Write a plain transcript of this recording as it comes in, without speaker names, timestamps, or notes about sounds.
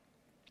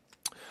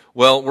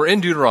Well, we're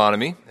in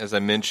Deuteronomy, as I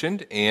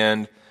mentioned,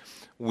 and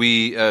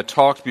we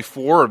talked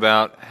before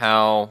about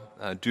how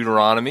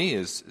Deuteronomy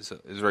is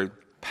very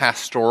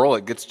pastoral.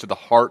 It gets to the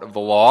heart of the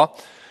law.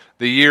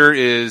 The year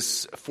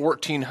is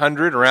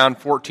 1400, around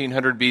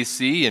 1400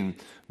 BC, and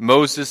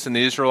Moses and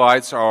the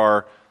Israelites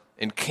are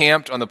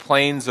encamped on the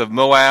plains of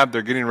Moab.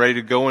 They're getting ready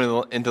to go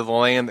into the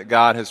land that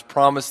God has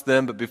promised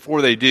them. But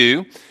before they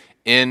do,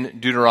 in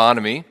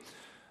Deuteronomy,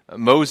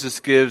 Moses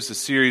gives a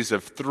series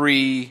of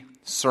three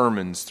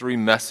sermons, three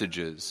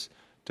messages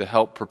to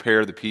help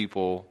prepare the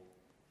people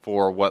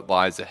for what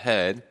lies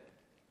ahead.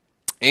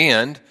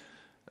 And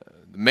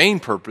the main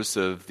purpose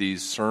of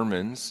these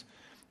sermons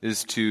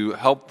is to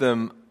help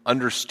them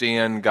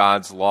understand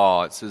God's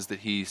law. It says that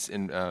he's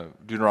in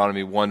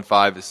Deuteronomy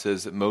 1:5, it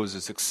says that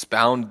Moses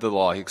expounded the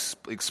law. He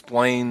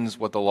explains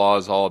what the law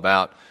is all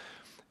about.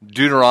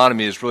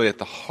 Deuteronomy is really at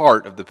the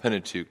heart of the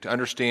Pentateuch. To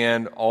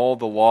understand all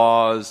the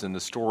laws and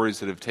the stories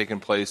that have taken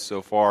place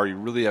so far, you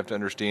really have to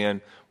understand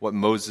what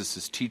Moses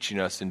is teaching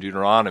us in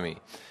Deuteronomy.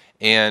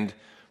 And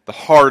the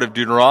heart of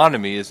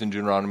Deuteronomy is in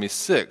Deuteronomy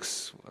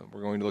 6.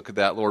 We're going to look at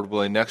that, Lord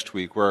willing, next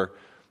week, where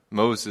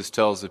Moses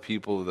tells the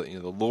people that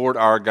the Lord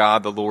our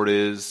God, the Lord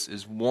is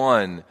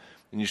one,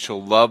 and you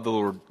shall love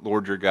the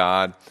Lord your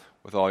God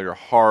with all your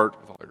heart,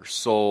 with all your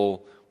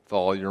soul, with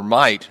all your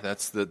might.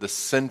 That's the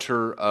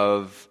center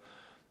of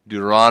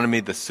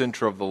Deuteronomy, the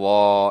center of the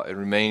law. It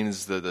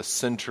remains the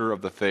center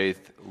of the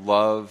faith.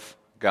 Love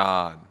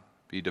God.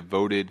 Be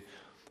devoted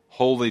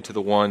wholly to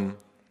the one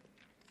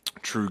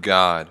true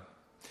God.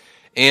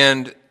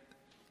 And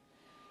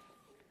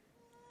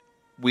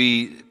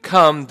we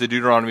come to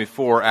Deuteronomy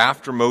 4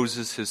 after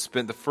Moses has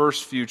spent the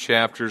first few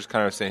chapters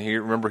kind of saying,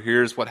 "Here, remember,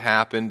 here's what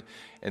happened."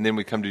 And then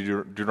we come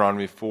to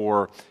Deuteronomy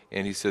 4,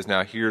 and he says,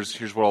 now here's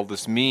what all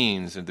this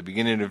means. At the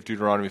beginning of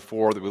Deuteronomy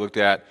 4 that we looked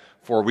at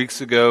 4 weeks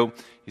ago,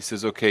 he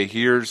says, okay,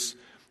 here's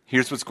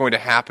what's going to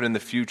happen in the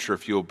future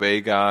if you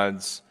obey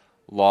God's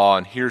law,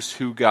 and here's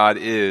who God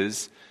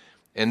is.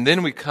 And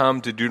then we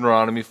come to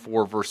Deuteronomy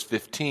 4, verse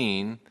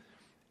 15,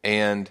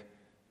 and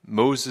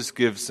Moses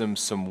gives them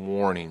some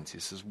warnings.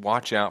 He says,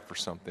 watch out for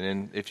something.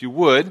 And if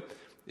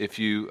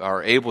you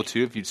are able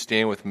to, if you'd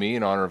stand with me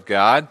in honor of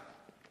God,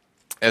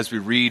 as we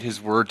read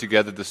his word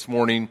together this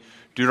morning,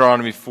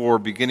 Deuteronomy 4,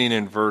 beginning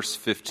in verse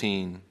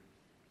 15.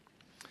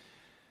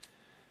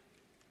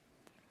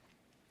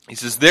 He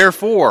says,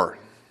 Therefore,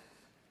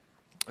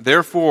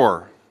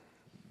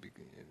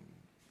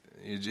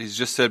 he's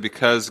just said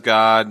because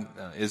God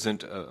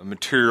isn't a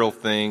material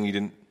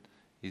thing,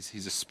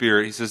 he's a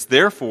spirit. He says,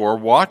 therefore,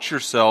 watch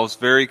yourselves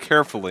very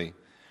carefully,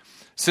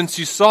 since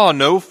you saw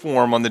no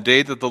form on the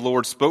day that the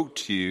Lord spoke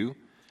to you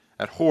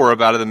at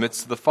Horeb out of the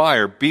midst of the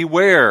fire.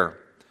 Beware,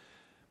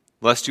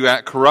 lest you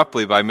act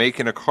corruptly by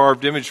making a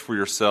carved image for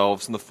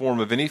yourselves in the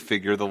form of any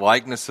figure, the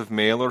likeness of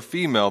male or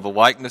female, the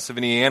likeness of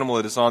any animal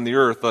that is on the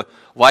earth, the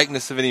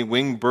likeness of any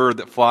winged bird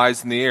that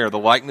flies in the air, the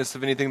likeness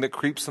of anything that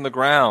creeps on the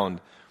ground,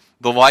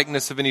 the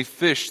likeness of any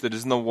fish that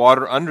is in the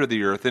water under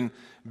the earth. And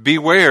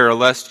beware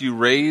lest you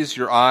raise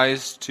your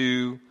eyes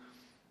to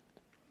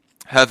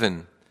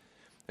heaven,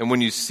 and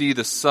when you see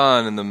the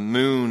sun and the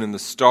moon and the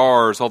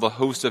stars, all the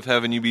host of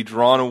heaven, you be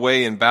drawn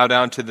away and bow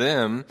down to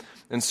them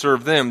and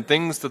serve them,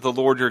 things that the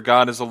Lord your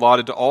God has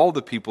allotted to all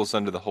the peoples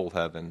under the whole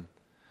heaven.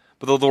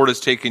 But the Lord has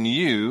taken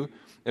you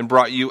and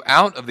brought you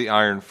out of the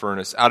iron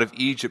furnace, out of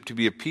Egypt, to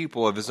be a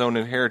people of his own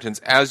inheritance,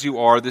 as you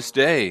are this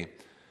day.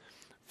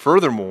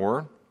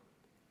 Furthermore,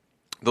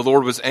 the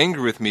Lord was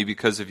angry with me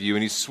because of you,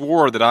 and he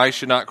swore that I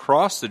should not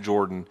cross the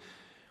Jordan,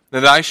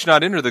 and that I should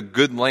not enter the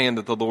good land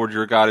that the Lord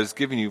your God has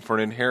given you for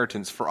an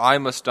inheritance, for I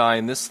must die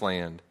in this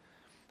land.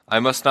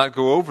 I must not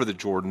go over the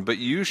Jordan, but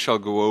you shall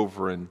go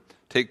over and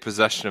take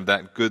possession of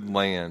that good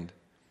land.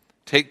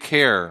 Take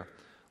care,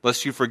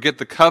 lest you forget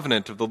the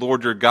covenant of the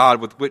Lord your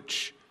God with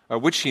which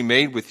he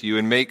made with you,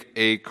 and make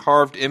a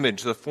carved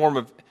image, the form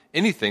of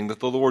anything that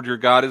the Lord your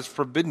God has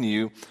forbidden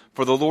you.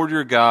 For the Lord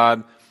your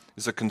God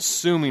is a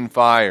consuming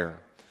fire,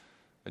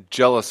 a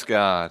jealous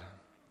God.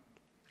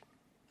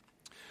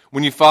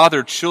 When you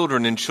father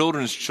children and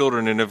children's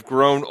children and have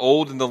grown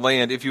old in the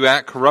land, if you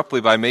act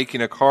corruptly by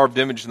making a carved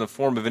image in the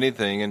form of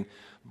anything, and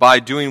by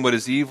doing what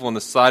is evil in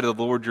the sight of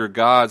the Lord your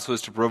God, so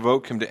as to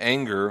provoke him to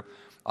anger,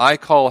 I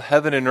call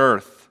heaven and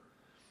earth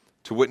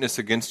to witness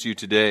against you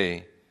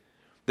today,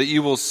 that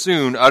you will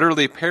soon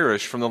utterly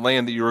perish from the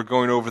land that you are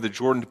going over the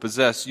Jordan to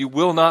possess. You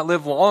will not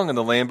live long in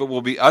the land, but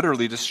will be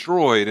utterly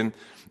destroyed. And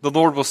the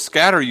Lord will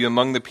scatter you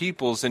among the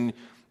peoples, and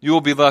you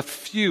will be left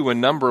few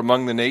in number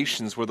among the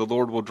nations where the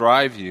Lord will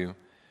drive you.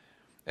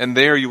 And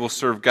there you will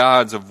serve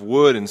gods of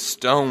wood and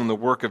stone, the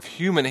work of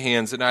human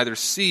hands that neither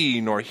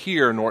see, nor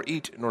hear, nor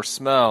eat, nor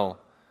smell.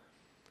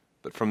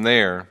 But from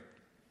there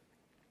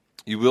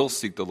you will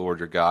seek the Lord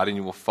your God, and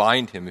you will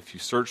find him if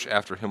you search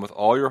after him with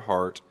all your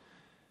heart,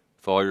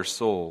 with all your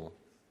soul.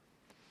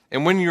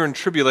 And when you're in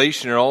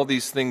tribulation and all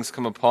these things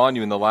come upon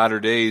you in the latter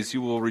days,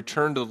 you will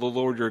return to the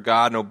Lord your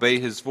God and obey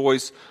his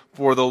voice,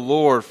 for the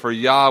Lord, for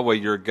Yahweh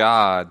your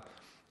God,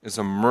 is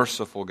a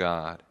merciful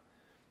God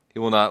He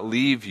will not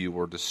leave you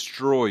or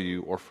destroy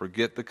you or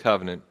forget the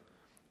covenant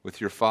with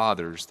your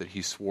fathers that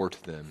he swore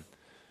to them.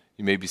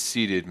 You may be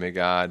seated. May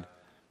God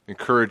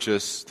encourage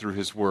us through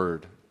his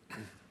word.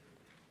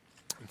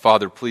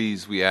 Father,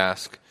 please, we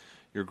ask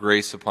your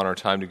grace upon our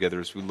time together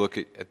as we look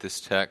at this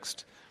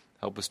text.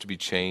 Help us to be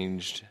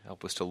changed.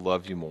 Help us to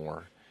love you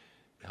more.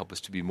 Help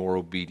us to be more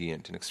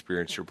obedient and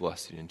experience your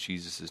blessing. In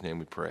Jesus' name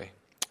we pray.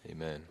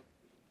 Amen.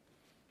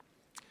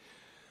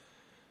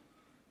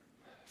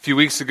 A few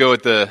weeks ago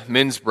at the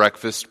men's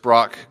breakfast,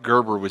 Brock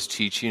Gerber was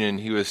teaching, and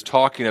he was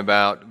talking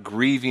about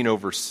grieving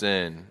over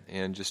sin,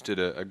 and just did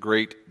a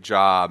great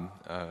job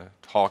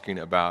talking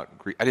about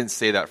grief. I didn't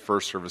say that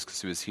first service because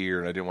he was here,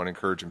 and I didn't want to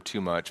encourage him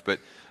too much, but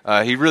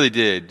he really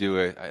did do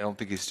it. I don't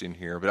think he's in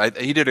here, but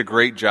he did a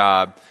great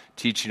job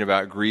teaching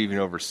about grieving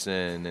over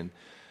sin.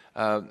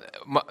 And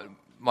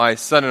my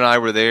son and I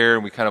were there,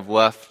 and we kind of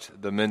left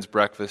the men's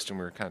breakfast, and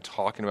we were kind of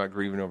talking about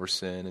grieving over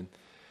sin. And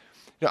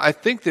I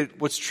think that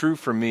what's true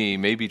for me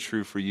may be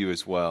true for you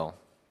as well.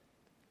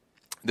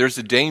 There's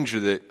a danger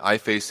that I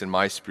face in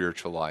my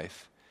spiritual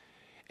life.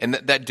 And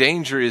that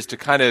danger is to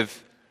kind of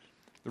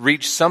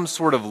reach some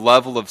sort of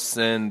level of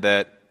sin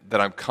that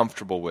I'm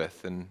comfortable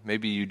with. And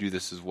maybe you do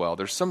this as well.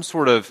 There's some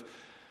sort of,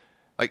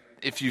 like,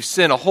 if you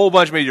sin a whole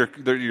bunch, maybe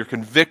you're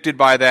convicted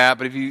by that.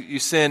 But if you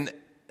sin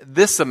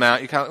this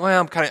amount, you kind of, well,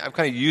 I'm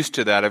kind of used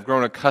to that. I've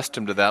grown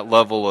accustomed to that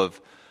level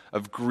of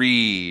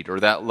greed,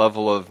 or that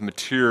level of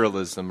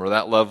materialism, or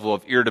that level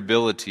of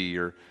irritability,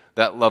 or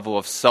that level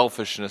of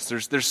selfishness.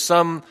 There's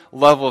some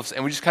level of,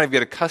 and we just kind of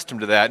get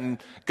accustomed to that.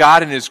 And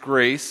God in his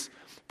grace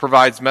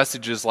provides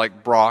messages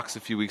like Brock's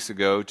a few weeks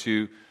ago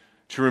to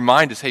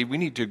remind us, hey, we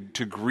need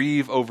to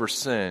grieve over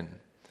sin.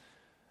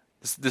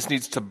 This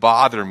needs to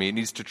bother me. It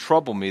needs to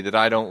trouble me that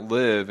I don't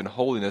live in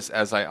holiness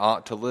as I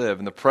ought to live.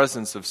 And the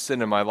presence of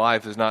sin in my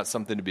life is not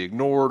something to be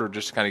ignored or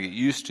just kind of get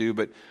used to.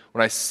 But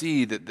when I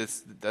see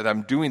that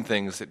I'm doing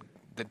things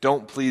that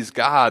don't please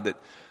God,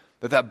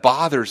 that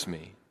bothers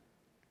me.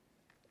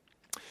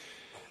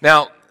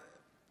 Now,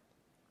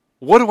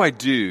 what do I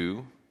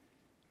do?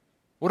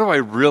 What do I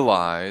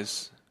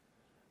realize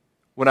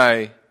when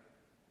I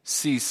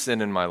see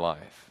sin in my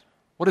life?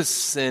 What does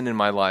sin in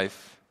my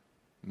life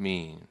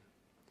mean?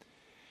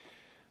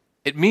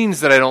 It means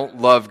that I don't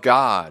love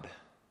God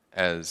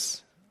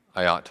as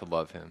I ought to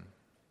love him.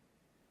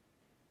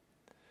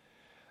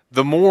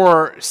 The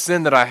more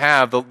sin that I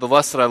have, the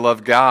less that I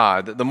love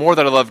God. The more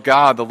that I love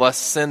God, the less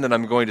sin that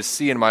I'm going to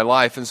see in my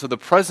life. And so the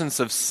presence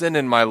of sin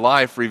in my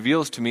life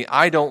reveals to me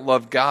I don't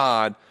love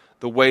God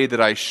the way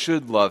that I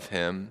should love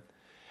him.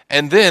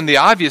 And then the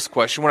obvious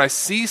question, when I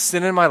see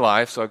sin in my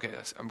life, so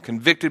I'm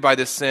convicted by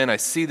this sin, I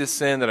see this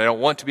sin that I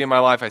don't want to be in my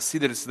life, I see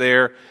that it's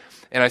there,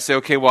 and I say,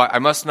 okay, well, I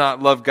must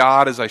not love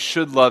God as I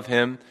should love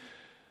him.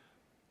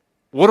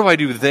 What do I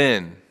do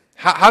then?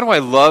 How do I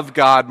love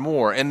God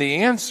more? And the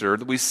answer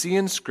that we see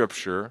in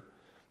Scripture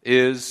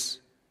is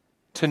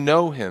to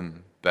know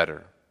him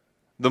better.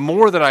 The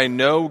more that I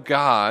know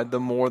God, the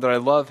more that I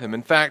love him.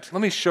 In fact,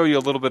 let me show you a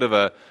little bit of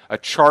a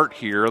chart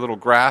here, a little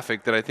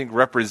graphic that I think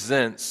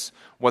represents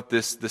what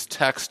this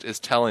text is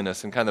telling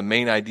us and kind of the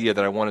main idea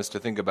that I want us to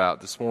think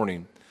about this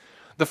morning.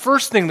 The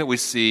first thing that we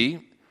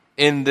see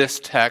in this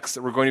text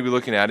that we're going to be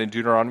looking at in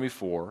Deuteronomy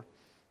 4,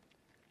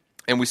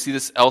 and we see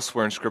this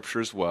elsewhere in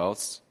Scripture as well,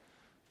 it's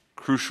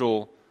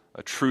crucial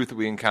a truth that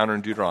we encounter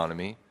in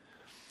Deuteronomy.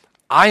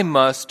 I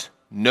must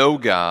know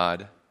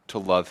God to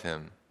love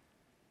him.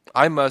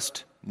 I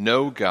must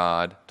know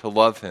God to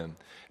love him.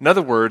 In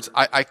other words,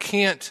 I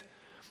can't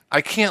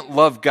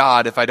love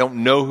God if I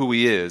don't know who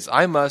he is.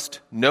 I must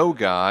know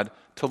God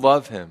to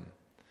love him.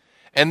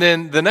 And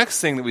then the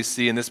next thing that we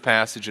see in this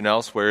passage and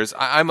elsewhere is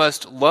I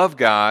must love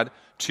God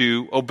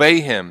to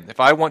obey him. If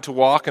I want to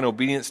walk in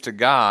obedience to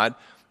God,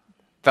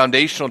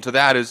 foundational to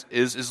that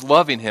is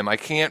loving him. I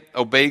can't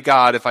obey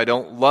God if I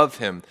don't love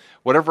him.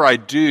 Whatever I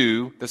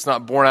do that's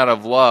not born out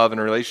of love and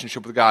a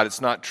relationship with God,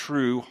 it's not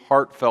true,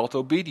 heartfelt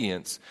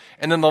obedience.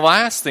 And then the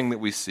last thing that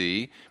we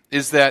see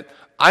is that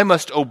I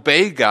must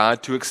obey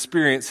God to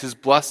experience his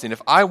blessing.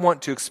 If I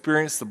want to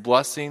experience the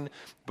blessing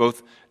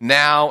both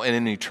now and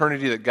in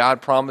eternity that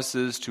God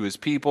promises to his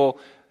people,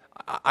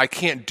 I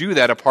can't do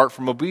that apart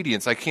from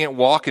obedience. I can't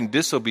walk in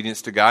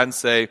disobedience to God and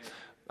say,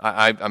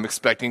 I'm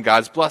expecting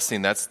God's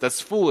blessing. That's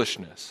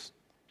foolishness.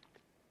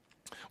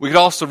 We could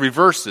also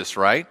reverse this,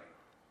 right?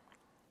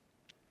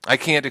 I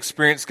can't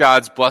experience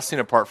God's blessing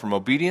apart from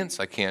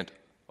obedience. I can't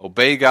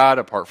obey God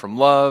apart from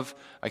love.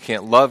 I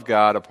can't love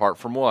God apart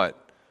from what?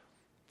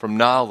 From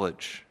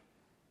knowledge.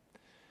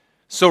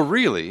 So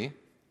really,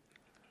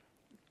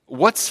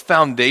 what's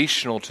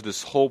foundational to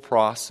this whole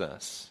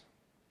process?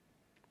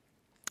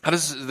 How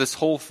does this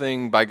whole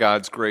thing, by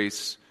God's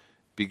grace,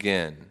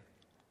 begin?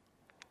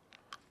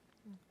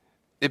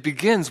 It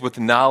begins with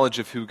knowledge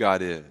of who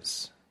God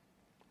is.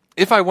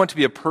 If I want to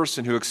be a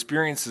person who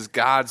experiences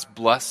God's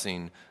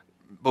blessing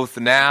both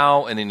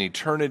now and in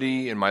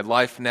eternity, in my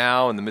life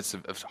now, in the midst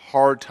of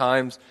hard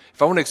times,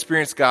 if I want to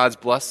experience God's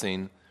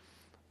blessing,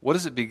 what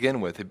does it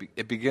begin with?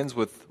 It begins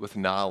with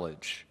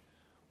knowledge.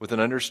 with an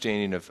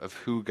understanding of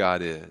who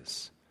God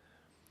is.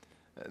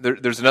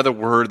 There's another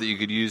word that you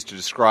could use to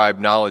describe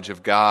knowledge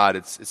of God.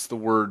 It's the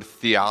word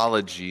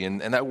theology,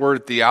 and that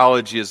word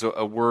theology is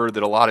a word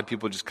that a lot of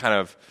people just kind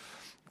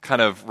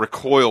of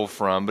recoil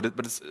from, but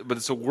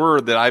it's a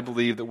word that I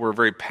believe that we're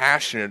very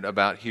passionate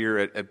about here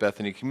at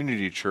Bethany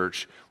Community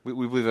Church. We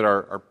believe that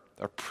our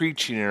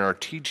preaching and our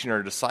teaching,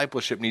 our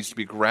discipleship needs to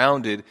be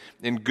grounded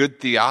in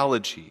good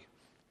theology,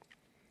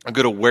 a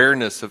good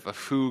awareness of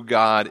who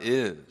God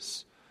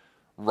is,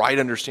 right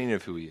understanding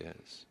of who He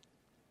is.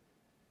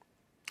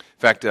 In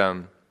fact,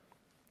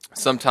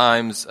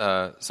 sometimes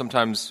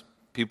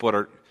people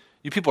are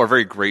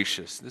very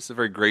gracious. This is a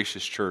very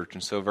gracious church,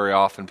 and so very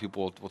often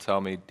people will tell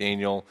me,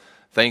 Daniel,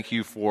 thank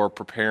you for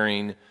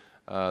preparing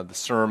the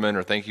sermon,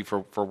 or thank you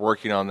for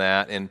working on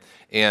that, and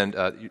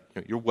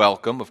you're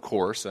welcome, of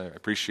course. I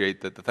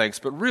appreciate the thanks,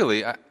 but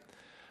really, and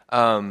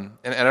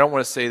I don't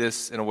want to say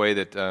this in a way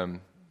that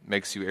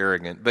makes you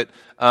arrogant, but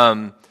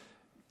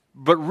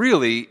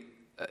really,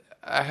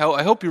 I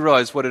hope you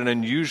realize what an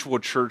unusual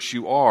church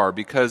you are,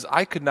 because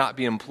I could not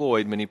be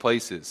employed many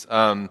places.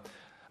 I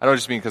don't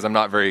just mean because I'm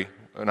not a very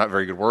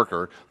good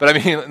worker, but I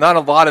mean, not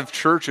a lot of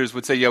churches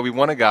would say, yeah, we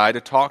want a guy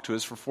to talk to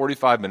us for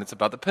 45 minutes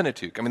about the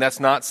Pentateuch. I mean, that's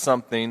not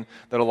something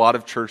that a lot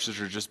of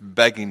churches are just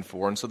begging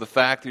for. And so the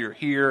fact that you're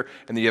here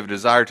and that you have a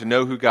desire to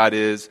know who God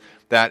is,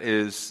 that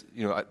is,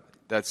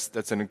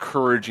 that's an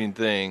encouraging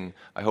thing,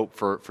 I hope,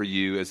 for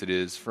you as it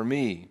is for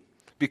me.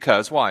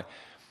 Because, why?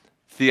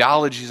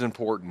 Theology is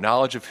important.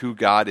 Knowledge of who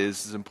God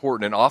is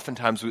important. And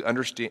oftentimes we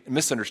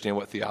misunderstand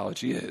what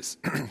theology is.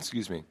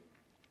 Excuse me.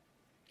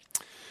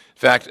 In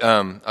fact,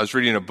 I was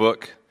reading a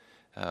book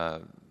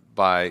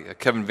by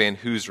Kevin Van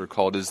Hooser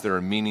called Is There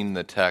a Meaning in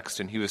the Text?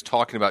 And he was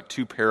talking about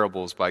two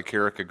parables by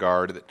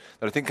Kierkegaard that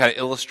I think kind of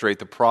illustrate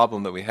the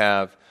problem that we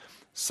have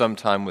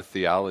sometime with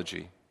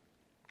theology.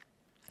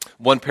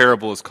 One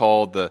parable is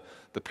called the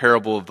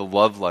parable of the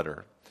love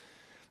letter.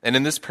 And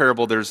in this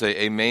parable, there's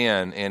a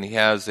man, and he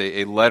has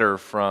a letter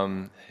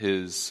from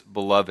his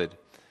beloved.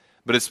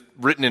 But it's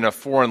written in a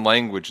foreign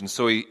language, and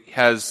so he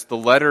has the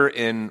letter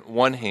in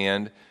one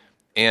hand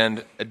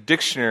and a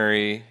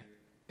dictionary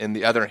in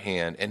the other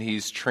hand, and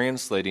he's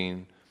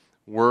translating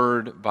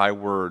word by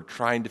word,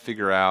 trying to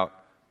figure out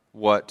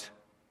what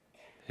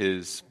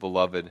his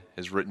beloved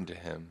has written to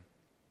him.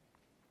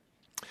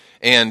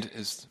 And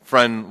his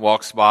friend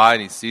walks by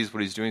and he sees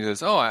what he's doing. He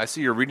says, "Oh, I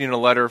see you're reading a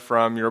letter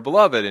from your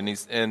beloved."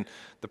 And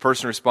the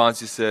person responds,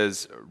 he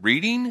says,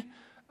 "Reading?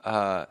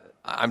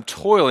 I'm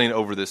toiling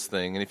over this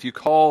thing. And if you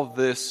call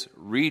this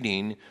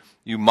reading,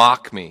 you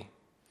mock me."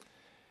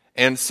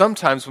 And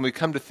sometimes when we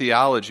come to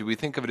theology, we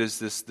think of it as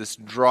this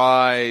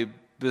dry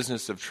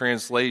business of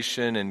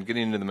translation and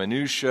getting into the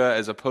minutia,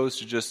 as opposed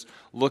to just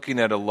looking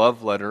at a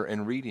love letter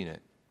and reading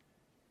it.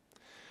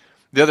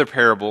 The other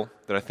parable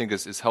that I think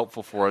is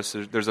helpful for us,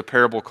 there's a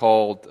parable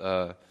called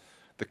the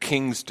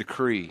King's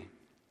Decree.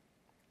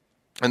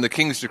 And the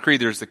King's Decree,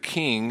 there's the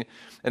king,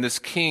 and this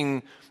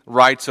king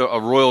writes a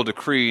royal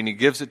decree, and he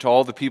gives it to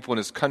all the people in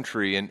his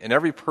country, and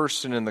every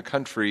person in the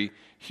country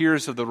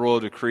hears of the royal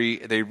decree,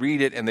 they read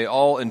it, and they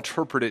all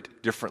interpret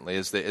it differently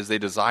as they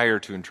desire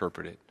to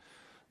interpret it.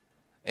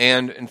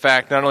 And in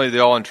fact, not only do they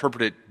all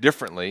interpret it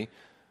differently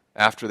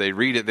after they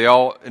read it, they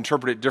all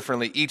interpret it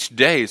differently each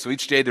day. So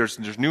each day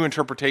there's new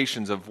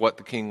interpretations of what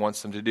the king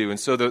wants them to do. And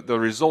so the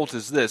result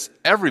is this: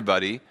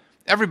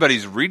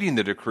 everybody's reading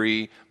the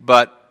decree,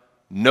 but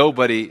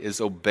nobody is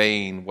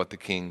obeying what the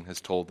king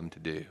has told them to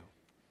do.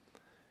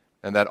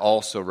 And that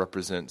also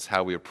represents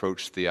how we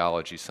approach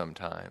theology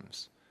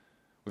sometimes.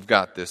 We've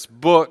got this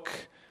book,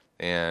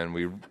 and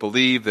we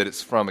believe that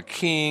it's from a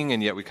king,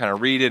 and yet we kind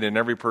of read it, and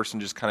every person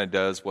just kind of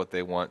does what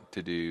they want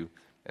to do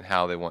and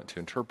how they want to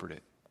interpret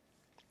it.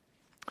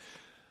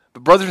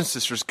 But brothers and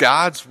sisters,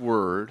 God's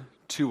word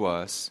to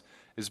us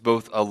is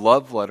both a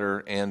love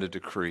letter and a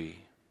decree.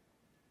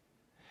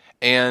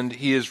 And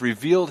he has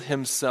revealed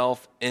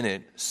himself in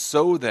it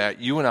so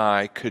that you and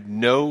I could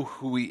know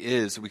who he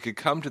is. We could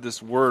come to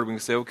this word, we can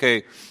say,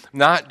 okay,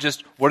 not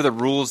just what are the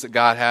rules that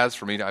God has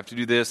for me. I have to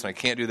do this, and I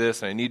can't do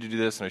this, and I need to do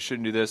this, and I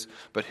shouldn't do this.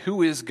 But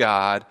who is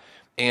God,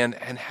 and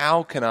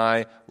how can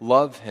I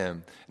love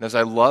him? And as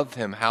I love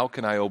him, how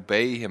can I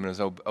obey him? And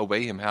as I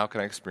obey him, how can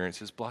I experience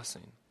his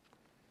blessing?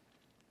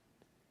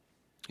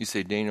 You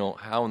say, Daniel,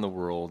 how in the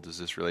world does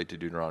this relate to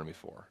Deuteronomy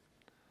 4?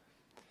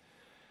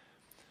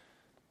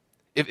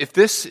 If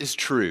this is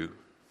true,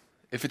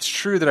 if it's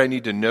true that I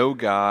need to know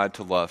God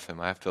to love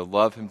him, I have to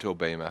love him to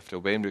obey him, I have to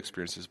obey him to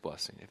experience his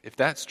blessing. If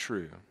that's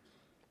true,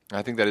 and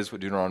I think that is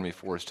what Deuteronomy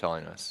 4 is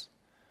telling us,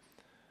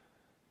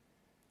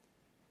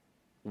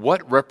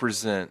 what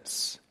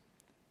represents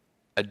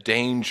a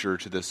danger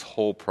to this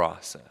whole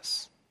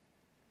process?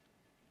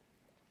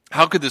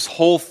 How could this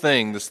whole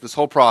thing, this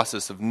whole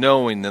process of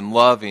knowing, then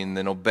loving,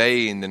 then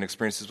obeying, then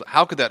experiencing,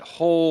 how could that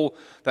whole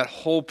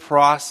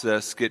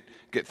process get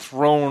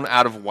thrown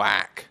out of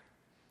whack?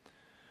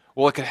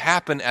 Well, it could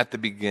happen at the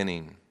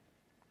beginning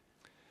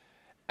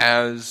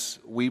as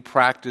we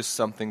practice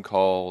something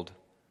called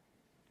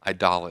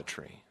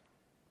idolatry.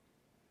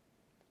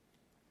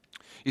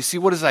 You see,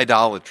 what is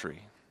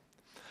idolatry?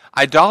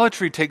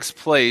 Idolatry takes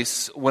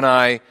place when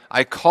I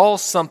call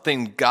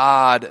something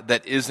God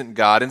that isn't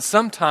God. And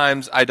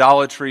sometimes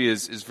idolatry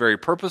is very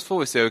purposeful.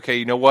 We say, okay,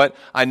 you know what?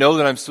 I know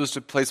that I'm supposed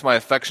to place my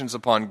affections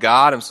upon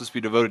God. I'm supposed to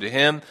be devoted to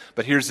Him.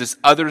 But here's this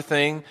other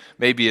thing.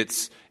 Maybe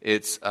it's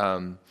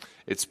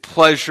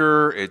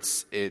pleasure,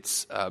 it's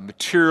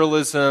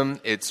materialism,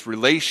 it's a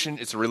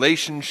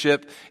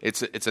relationship,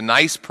 it's a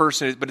nice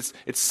person, but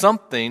it's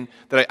something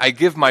that I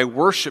give my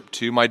worship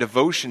to, my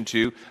devotion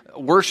to,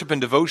 worship and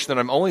devotion that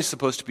I'm only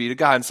supposed to be to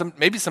God. And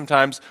maybe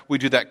sometimes we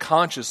do that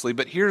consciously,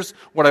 but here's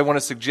what I want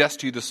to suggest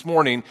to you this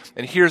morning,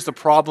 and here's the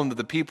problem that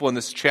the people in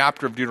this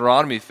chapter of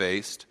Deuteronomy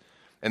faced,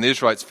 and the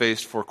Israelites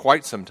faced for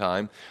quite some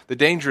time. The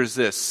danger is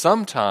this: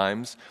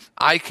 sometimes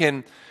I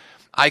can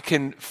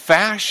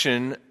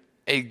fashion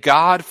a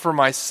God for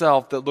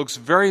myself that looks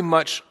very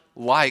much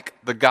like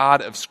the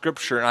God of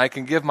Scripture, and I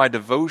can give my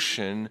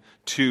devotion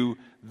to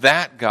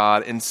that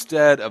God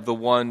instead of the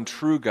one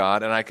true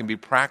God, and I can be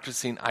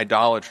practicing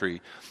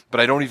idolatry, but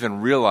I don't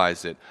even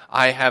realize it.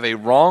 I have a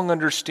wrong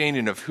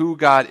understanding of who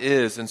God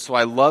is, and so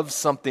I love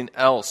something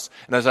else.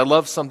 And as I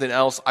love something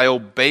else, I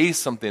obey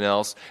something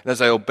else. And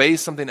as I obey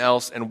something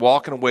else and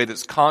walk in a way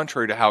that's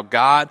contrary to how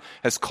God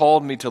has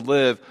called me to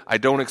live, I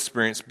don't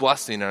experience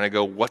blessing, and I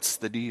go, what's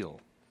the deal?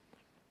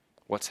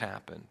 What's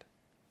happened?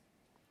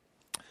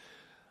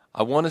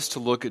 I want us to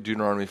look at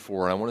Deuteronomy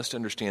 4, and I want us to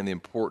understand the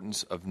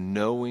importance of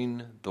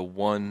knowing the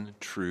one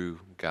true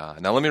God.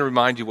 Now, let me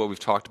remind you what we've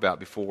talked about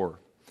before.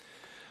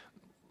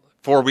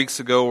 4 weeks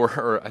ago,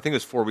 or I think it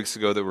was 4 weeks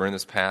ago that we were in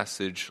this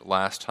passage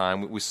last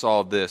time, we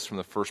saw this from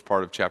the first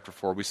part of chapter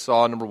 4. We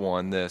saw, number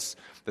one, this,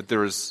 that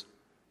there is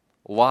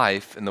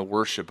life in the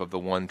worship of the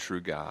one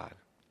true God.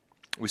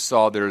 We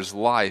saw there is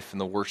life in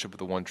the worship of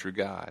the one true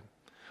God.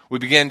 We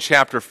began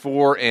chapter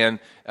 4, and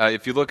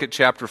if you look at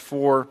chapter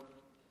 4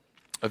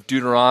 of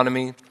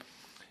Deuteronomy,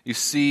 you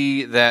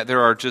see that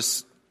there's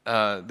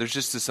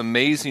just this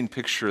amazing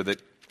picture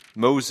that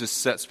Moses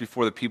sets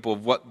before the people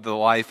of what the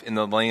life in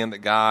the land that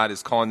God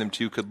is calling them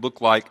to could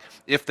look like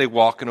if they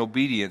walk in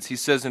obedience. He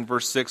says in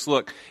verse 6,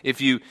 look, if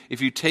you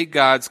take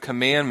God's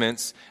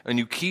commandments and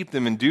you keep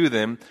them and do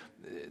them,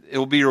 it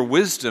will be your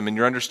wisdom and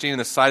your understanding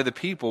the sight of the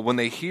people. When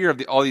they hear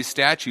of all these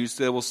statutes,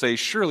 they will say,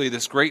 surely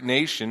this great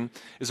nation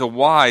is a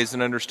wise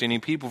and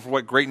understanding people. For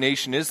what great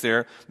nation is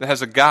there that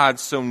has a God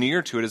so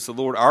near to it as the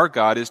Lord our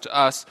God is to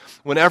us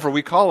whenever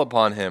we call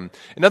upon Him?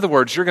 In other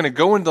words, you're going to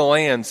go into the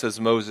land, says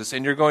Moses,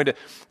 and you're going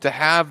to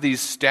have these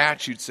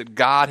statutes that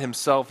God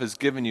Himself has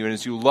given you. And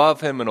as you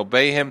love Him and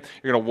obey Him,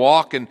 you're going to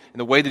walk in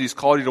the way that He's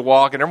called you to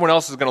walk. And everyone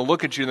else is going to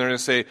look at you and they're going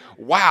to say,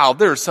 wow,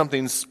 there's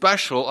something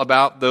special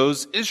about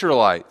those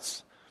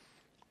Israelites.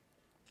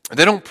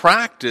 They don't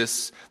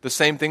practice the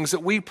same things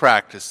that we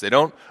practice. They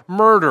don't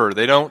murder.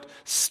 They don't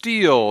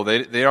steal.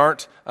 They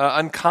aren't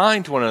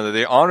unkind to one another.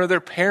 They honor their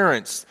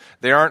parents.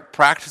 They aren't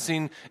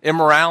practicing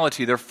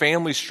immorality. Their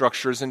family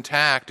structure is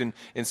intact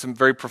in some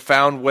very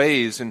profound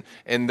ways, and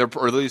they're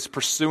or at least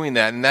pursuing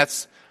that. And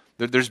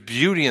there's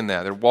beauty in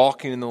that. They're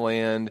walking in the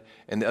land,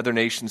 and the other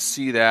nations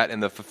see that,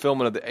 and the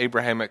fulfillment of the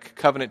Abrahamic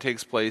covenant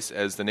takes place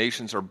as the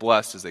nations are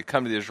blessed as they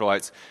come to the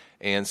Israelites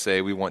and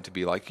say, we want to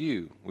be like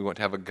you. We want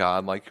to have a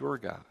God like your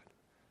God.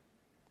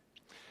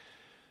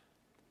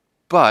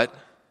 But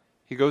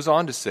he goes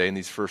on to say in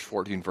these first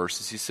 14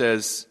 verses, he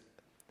says,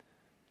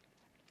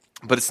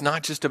 but it's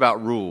not just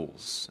about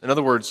rules. In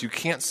other words, you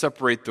can't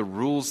separate the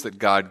rules that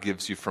God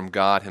gives you from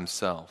God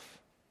Himself.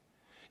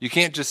 You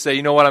can't just say,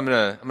 you know what, I'm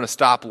going to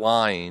stop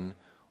lying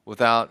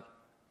without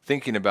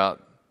thinking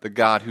about the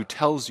God who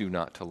tells you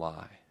not to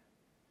lie.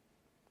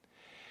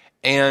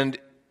 And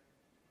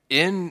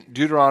in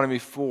Deuteronomy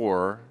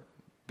 4,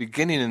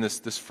 beginning in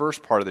this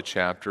first part of the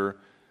chapter,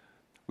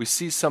 we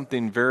see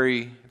something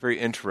very, very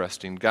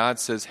interesting. God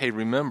says, hey,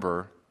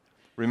 remember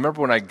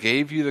when I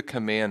gave you the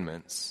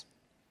commandments,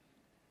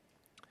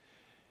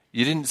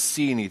 you didn't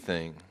see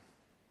anything.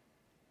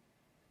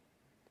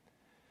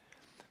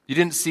 You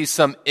didn't see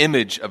some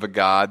image of a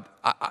God.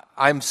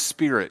 I'm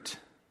spirit.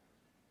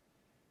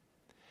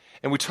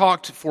 And we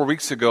talked 4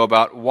 weeks ago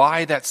about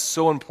why that's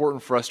so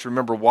important for us to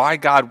remember, why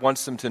God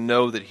wants them to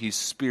know that He's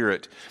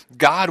spirit.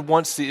 God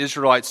wants the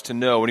Israelites to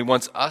know, and He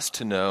wants us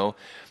to know,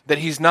 that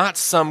He's not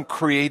some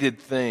created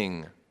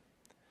thing.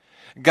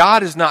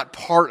 God is not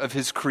part of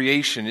His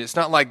creation. It's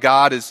not like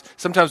God is,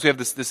 sometimes we have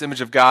this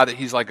image of God that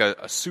He's like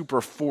a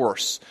super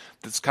force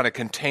that's kind of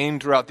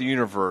contained throughout the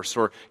universe,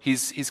 or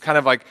He's kind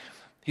of like,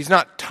 He's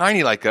not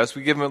tiny like us.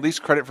 We give Him at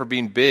least credit for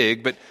being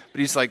big, but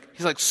he's like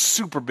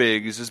super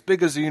big. He's as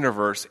big as the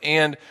universe.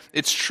 And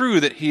it's true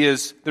that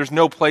there's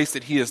no place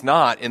that He is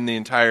not in the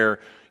entire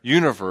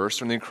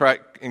universe or in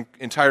the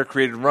entire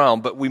created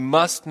realm, but we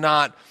must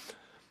not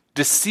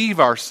deceive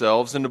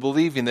ourselves into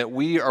believing that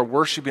we are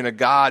worshiping a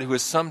God who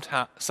is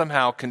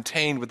somehow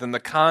contained within the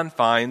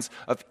confines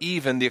of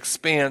even the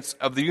expanse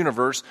of the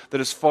universe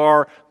that is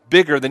far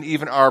bigger than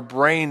even our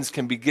brains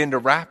can begin to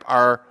wrap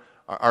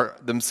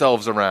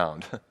themselves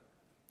around.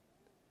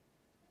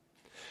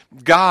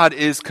 God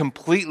is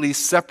completely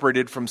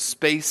separated from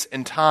space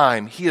and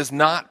time. He is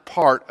not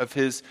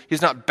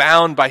he's not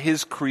bound by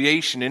his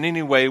creation in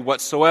any way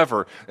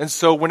whatsoever. And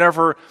so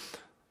whenever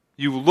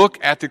you look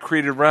at the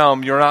created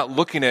realm, you're not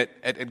looking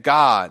at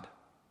God.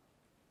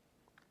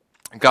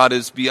 God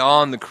is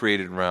beyond the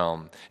created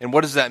realm. And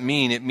what does that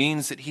mean? It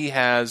means that he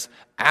has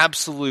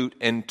absolute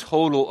and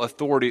total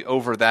authority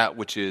over that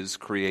which is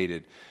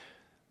created.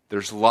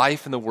 There's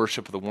life in the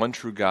worship of the one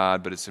true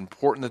God, but it's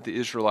important that the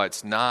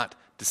Israelites not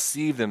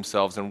deceive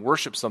themselves and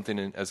worship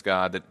something as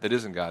God that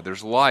isn't God.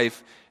 There's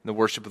life in the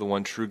worship of the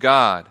one true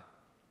God.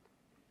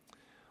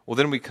 Well,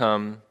 then we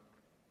come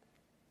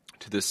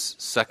to this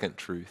second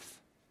truth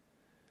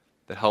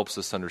that helps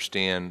us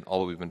understand all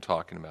that we've been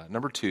talking about.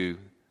 Number two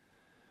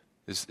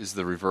is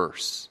the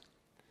reverse.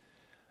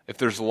 If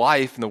there's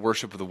life in the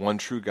worship of the one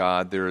true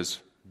God, there is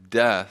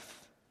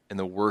death in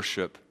the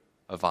worship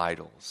of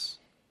idols.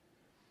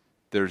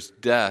 There's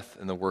death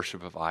in the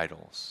worship of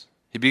idols.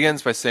 He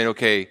begins by saying,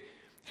 okay,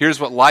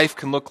 here's what life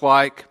can look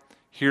like.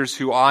 Here's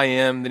who I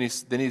am. Then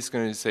he's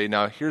going to say,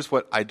 now here's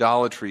what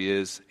idolatry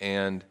is,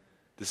 and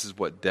this is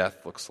what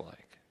death looks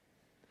like.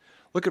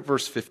 Look at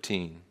verse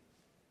 15.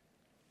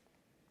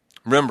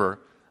 Remember,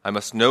 I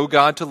must know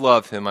God to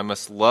love him. I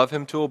must love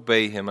him to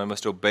obey him. I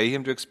must obey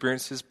him to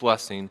experience his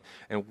blessing.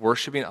 And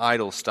worshiping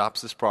idols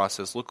stops this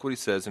process. Look what he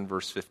says in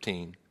verse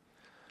 15.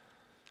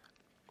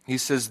 He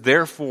says,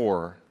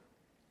 therefore,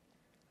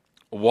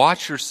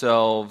 watch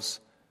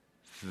yourselves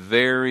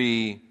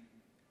very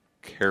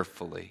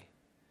carefully.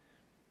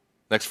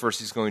 Next verse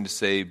he's going to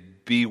say,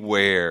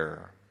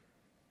 beware.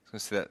 He's going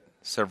to say that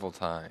several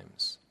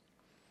times.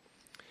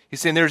 He's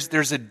saying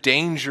there's a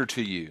danger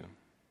to you.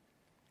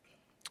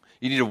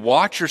 You need to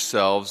watch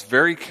yourselves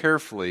very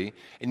carefully,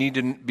 and you need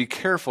to be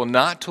careful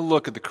not to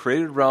look at the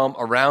created realm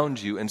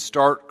around you and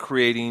start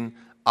creating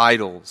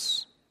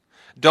idols.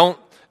 Don't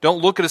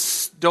look at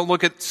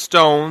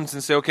stones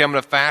and say, okay, I'm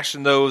going to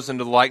fashion those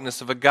into the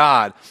likeness of a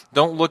god.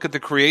 Don't look at the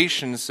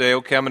creation and say,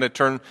 okay, I'm going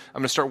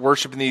to start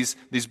worshiping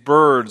these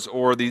birds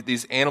or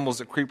these animals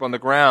that creep on the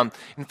ground.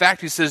 In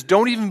fact, he says,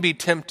 don't even be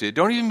tempted.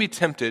 Don't even be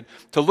tempted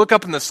to look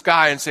up in the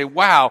sky and say,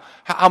 wow,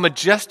 how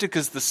majestic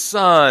is the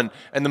sun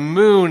and the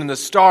moon and the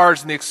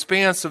stars and the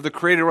expanse of the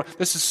created world.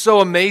 This is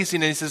so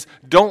amazing. And he says,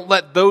 don't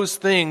let those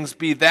things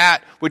be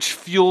that which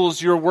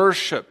fuels your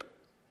worship.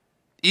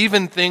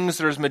 Even things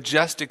that are as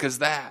majestic as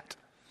that.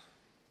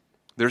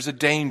 There's a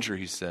danger,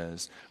 he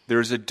says.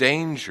 There's a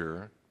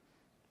danger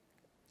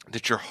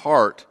that your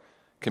heart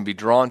can be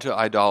drawn to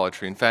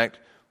idolatry. In fact,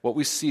 what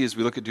we see as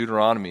we look at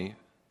Deuteronomy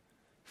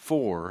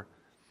 4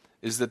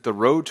 is that the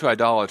road to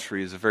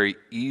idolatry is a very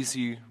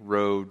easy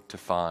road to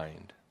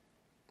find.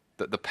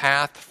 The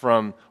path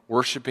from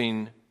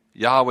worshiping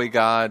Yahweh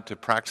God to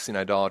practicing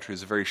idolatry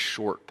is a very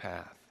short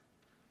path.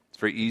 It's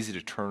very easy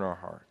to turn our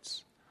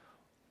hearts.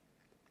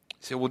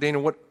 You say, well,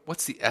 Daniel,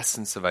 what's the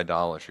essence of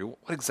idolatry?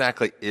 What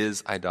exactly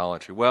is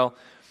idolatry? Well,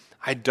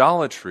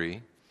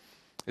 idolatry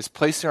is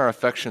placing our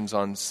affections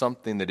on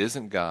something that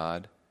isn't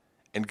God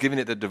and giving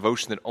it the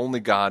devotion that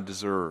only God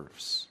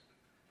deserves.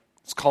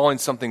 It's calling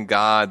something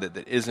God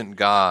that isn't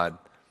God.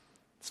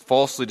 It's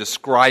falsely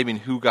describing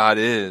who God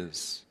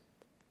is.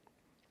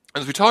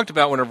 As we talked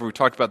about whenever we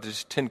talked about the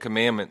Ten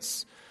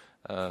Commandments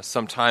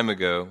some time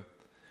ago,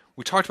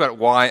 we talked about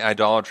why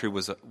idolatry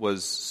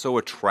was so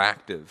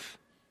attractive.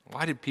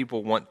 Why did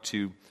people want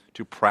to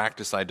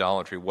practice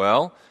idolatry?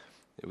 Well,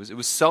 it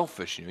was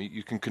selfish.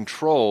 You can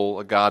control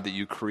a God that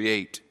you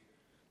create.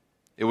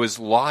 It was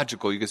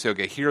logical. You could say,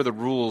 okay, here are the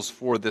rules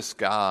for this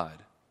God.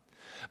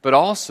 But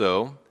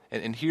also,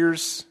 and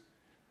here's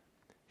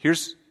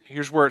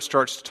where it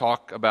starts to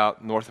talk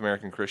about North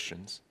American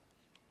Christians.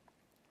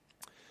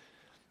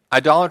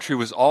 Idolatry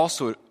was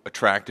also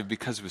attractive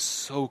because it was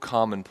so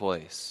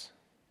commonplace.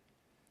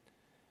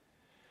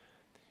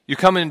 You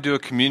come into a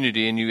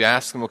community and you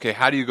ask them, okay,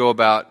 how do you go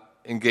about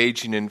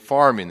engaging in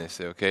farming? They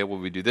say, okay, well,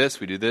 we do this,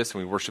 and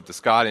we worship this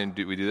God, and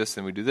we do this,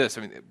 and we do this.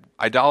 I mean,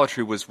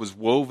 idolatry was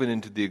woven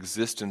into the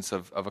existence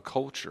of a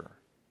culture,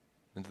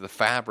 into the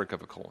fabric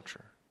of a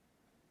culture.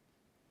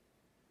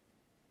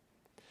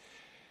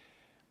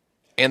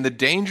 And the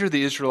danger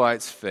the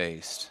Israelites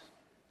faced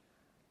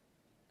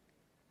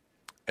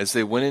as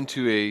they went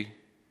into a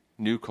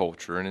new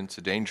culture, and it's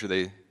a danger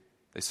they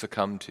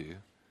succumbed to,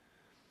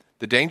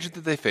 the danger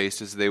that they faced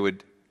is they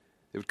would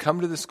come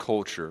to this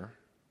culture,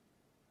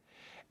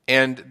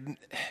 and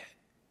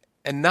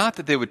not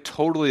that they would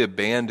totally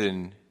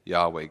abandon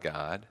Yahweh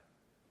God,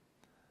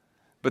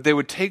 but they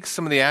would take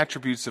some of the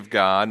attributes of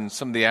God and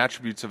some of the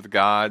attributes of the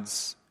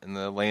gods in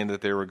the land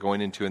that they were going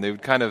into, and they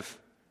would kind of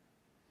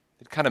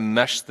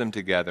mesh them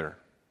together.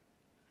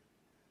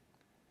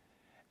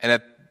 And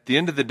at the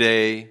end of the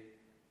day,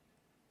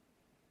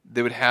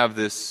 they would have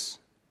this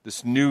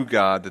new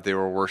God that they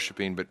were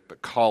worshiping,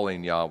 but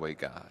calling Yahweh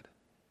God.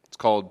 It's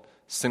called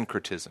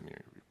syncretism. You're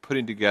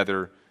putting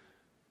together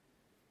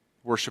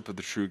worship of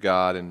the true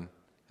God and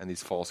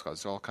these false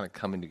gods. They're all kind of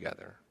coming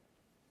together.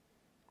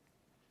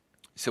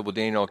 You said, well,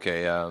 Daniel,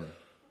 okay,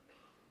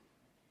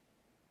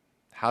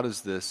 how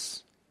does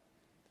this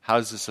how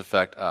does this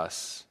affect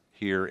us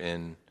here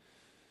in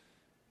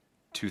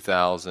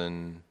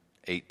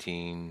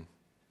 2018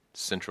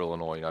 Central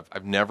Illinois?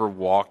 I've never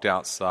walked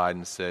outside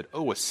and said,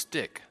 "Oh, a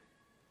stick.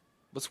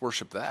 Let's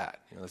worship that."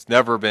 It's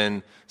never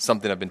been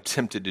something I've been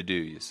tempted to do,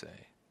 you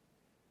say.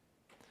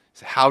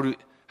 So how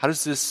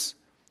does this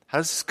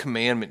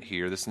commandment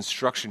here, this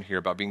instruction here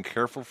about being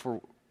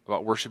careful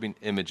about worshiping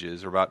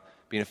images or about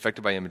being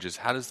affected by images,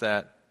 how does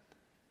that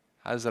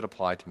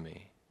apply to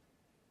me?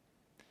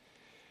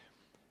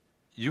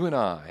 You and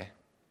I,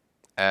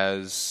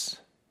 as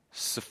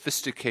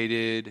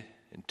sophisticated,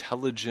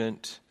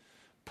 intelligent,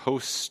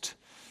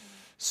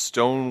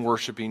 post-stone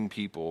worshiping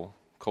people,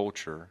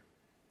 culture,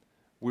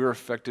 we're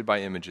affected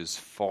by images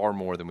far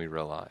more than we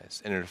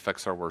realize, and it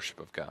affects our worship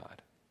of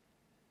God.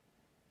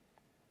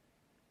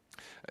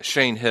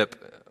 Shane Hipp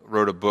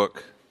wrote a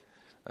book,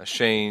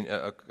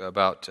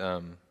 about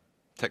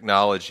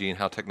technology and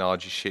how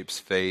technology shapes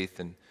faith,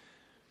 and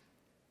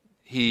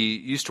he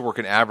used to work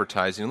in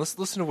advertising. Let's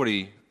listen to what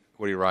he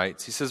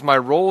writes. He says, "My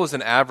role as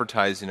an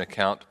advertising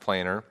account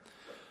planner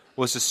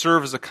was to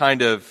serve as a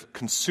kind of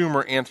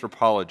consumer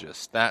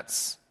anthropologist."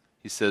 That's,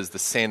 he says, the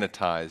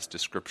sanitized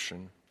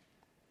description.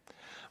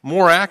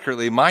 "More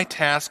accurately, my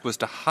task was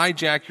to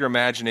hijack your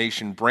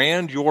imagination,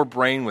 brand your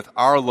brain with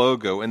our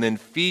logo, and then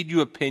feed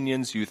you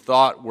opinions you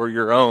thought were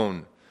your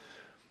own.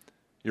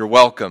 You're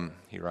welcome,"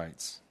 he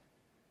writes.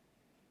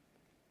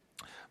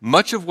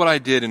 "Much of what I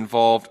did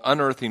involved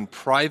unearthing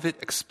private,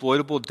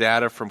 exploitable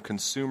data from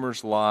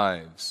consumers'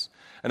 lives.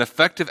 An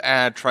effective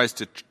ad tries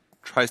to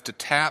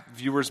tap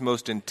viewers'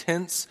 most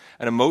intense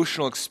and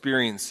emotional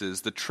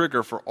experiences, the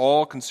trigger for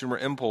all consumer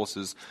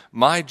impulses.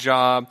 My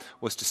job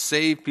was to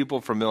save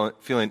people from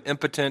feeling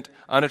impotent,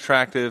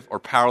 unattractive, or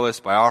powerless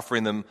by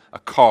offering them a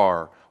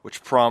car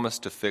which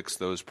promised to fix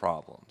those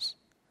problems."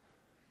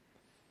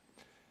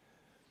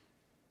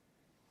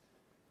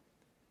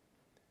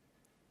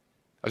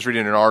 I was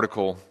reading an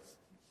article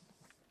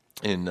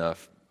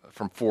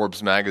from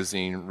Forbes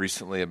magazine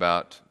recently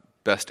about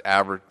best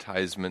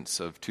advertisements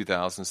of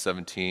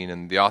 2017,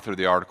 and the author of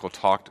the article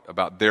talked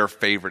about their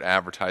favorite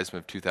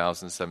advertisement of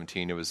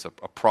 2017. It was a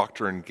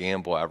Procter &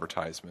 Gamble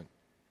advertisement.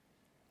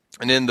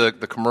 And in the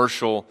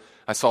commercial,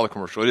 I saw the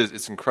commercial.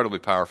 It's incredibly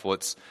powerful.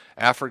 It's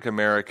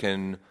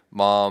African-American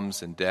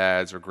moms and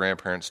dads or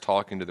grandparents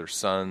talking to their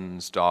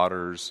sons,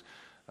 daughters,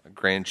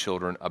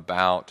 grandchildren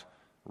about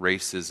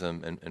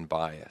racism and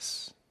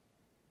bias.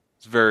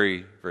 It's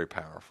very, very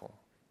powerful.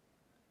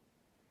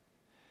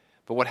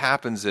 But what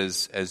happens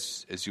is,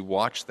 as you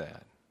watch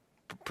that,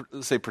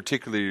 let's say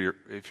particularly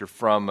if you're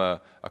from a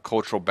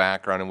cultural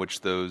background in which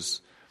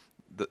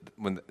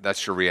when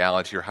that's your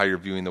reality or how you're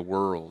viewing the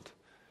world,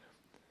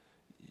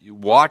 you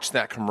watch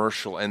that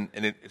commercial and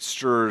it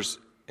stirs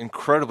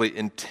incredibly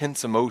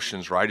intense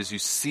emotions, right? As you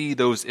see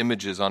those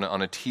images on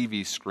a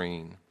TV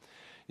screen,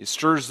 it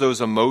stirs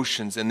those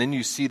emotions, and then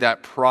you see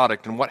that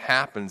product, and what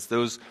happens?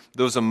 Those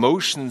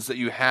emotions that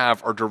you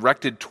have are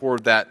directed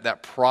toward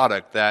that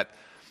product, that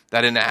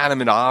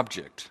inanimate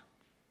object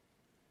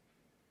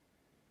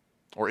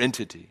or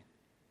entity.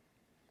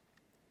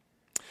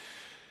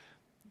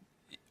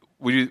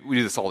 We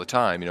do this all the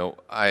time.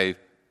 I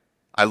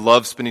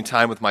love spending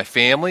time with my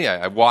family.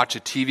 I watch a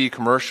TV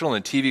commercial,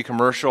 and a TV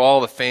commercial, all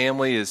the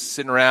family is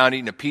sitting around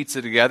eating a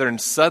pizza together, and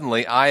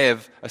suddenly I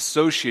have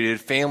associated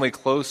family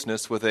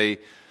closeness with a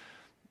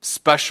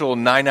special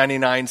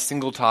 $9.99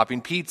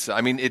 single-topping pizza.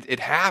 I mean, it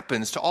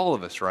happens to all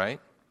of us,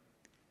 right?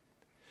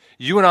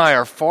 You and I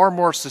are far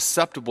more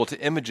susceptible to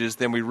images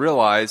than we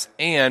realize,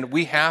 and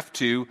we have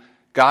to,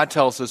 God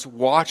tells us,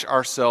 watch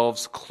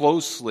ourselves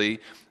closely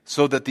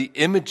so that the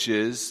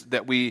images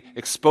that we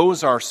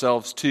expose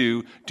ourselves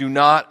to do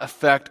not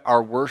affect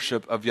our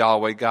worship of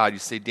Yahweh God. You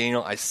say,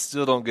 "Daniel, I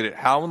still don't get it.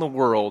 How in the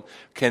world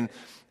can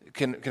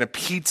a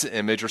pizza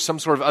image or some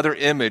sort of other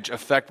image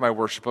affect my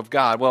worship of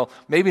God?" Well,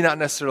 maybe not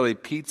necessarily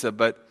pizza,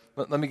 but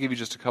let me give you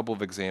just a couple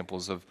of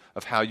examples of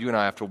how you and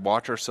I have to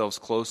watch ourselves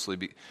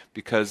closely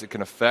because it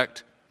can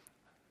affect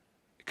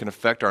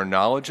our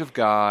knowledge of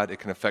God, it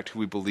can affect who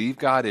we believe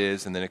God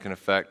is, and then it can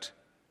affect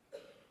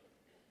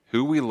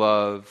who we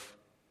love,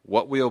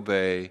 what we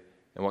obey,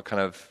 and what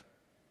kind of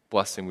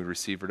blessing we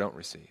receive or don't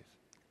receive.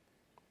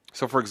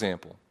 So, for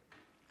example,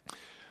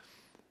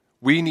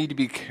 we need to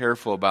be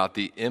careful about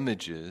the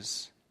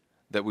images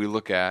that we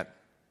look at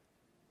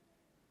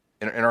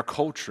in our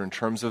culture in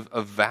terms of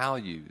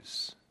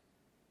values.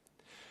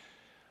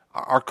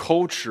 Our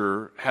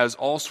culture has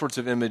all sorts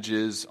of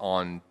images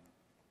in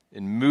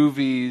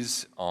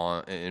movies,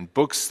 in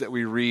books that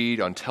we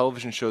read, on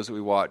television shows that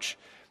we watch.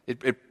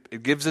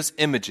 It gives us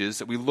images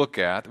that we look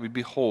at, that we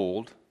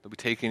behold, that we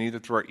take in either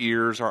through our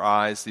ears, our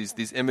eyes,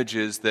 these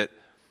images that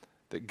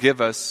give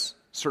us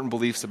certain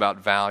beliefs about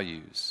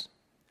values.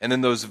 And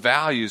then those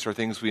values are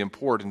things we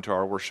import into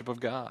our worship of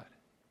God.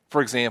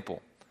 For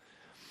example,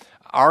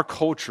 our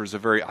culture is a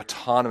very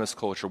autonomous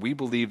culture. We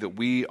believe that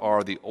we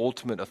are the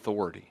ultimate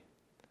authority.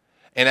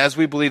 And as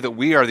we believe that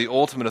we are the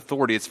ultimate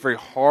authority, it's very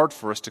hard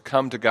for us to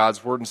come to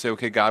God's word and say,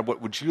 okay, God,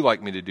 what would you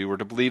like me to do? Or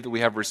to believe that we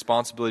have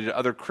responsibility to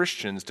other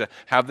Christians, to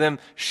have them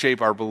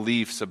shape our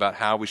beliefs about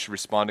how we should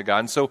respond to God.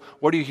 And so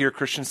what do you hear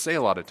Christians say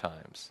a lot of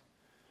times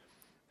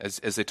as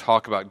they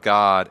talk about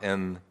God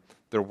and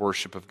their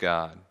worship of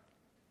God?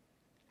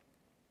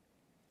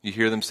 You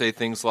hear them say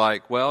things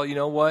like, well, you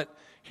know what?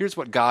 Here's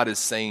what God is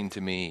saying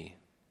to me.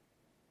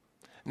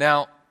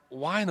 Now,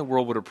 why in the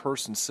world would a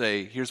person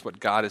say, here's what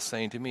God is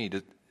saying to me?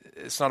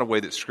 It's not a way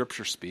that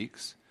Scripture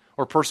speaks.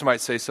 Or a person might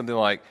say something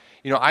like,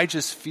 I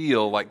just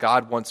feel like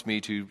God wants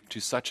me to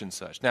such and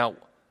such. Now,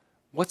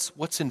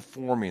 what's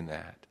informing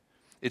that?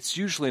 It's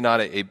usually not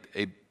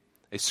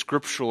a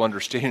scriptural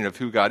understanding of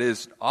who God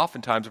is.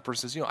 Oftentimes a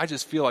person says, I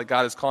just feel like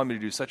God is calling me to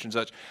do such and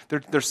such.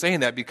 They're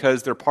saying that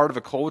because they're part of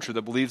a culture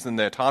that believes in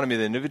the autonomy of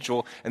the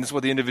individual, and this is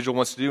what the individual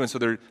wants to do, and so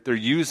they're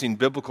using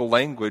biblical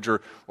language or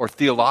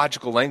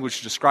theological language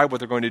to describe what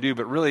they're going to do,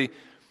 but really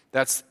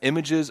that's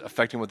images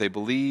affecting what they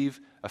believe,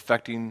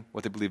 affecting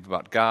what they believe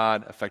about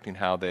God, affecting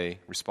how they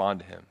respond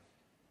to Him.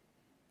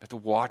 We have to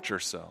watch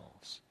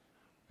ourselves.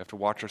 We have to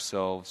watch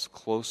ourselves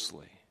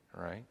closely,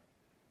 right?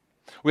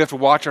 We have to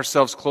watch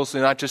ourselves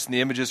closely, not just in the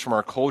images from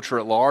our culture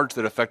at large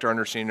that affect our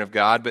understanding of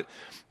God,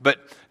 but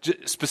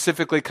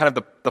specifically kind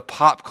of the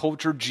pop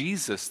culture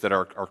Jesus that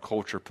our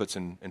culture puts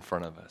in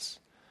front of us.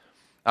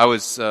 I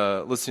was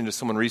listening to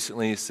someone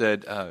recently. He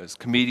said, it was a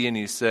comedian,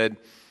 he said,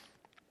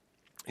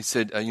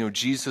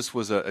 Jesus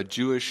was a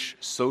Jewish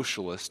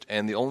socialist,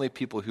 and the only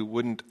people who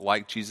wouldn't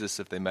like Jesus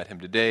if they met him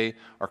today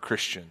are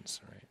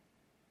Christians. Right?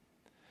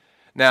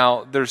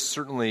 Now, there's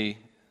certainly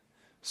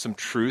some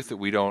truth that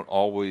we don't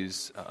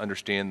always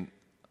understand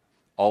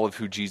all of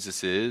who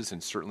Jesus is,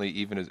 and certainly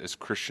even as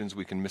Christians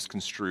we can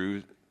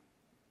misconstrue.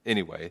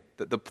 Anyway,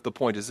 the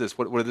point is this.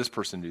 What did this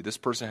person do? This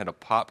person had a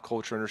pop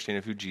culture understanding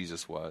of who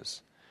Jesus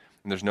was,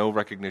 and there's no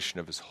recognition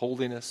of his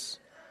holiness,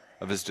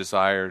 of his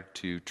desire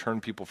to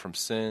turn people from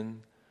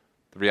sin,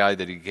 the reality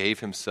that he gave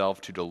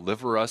himself to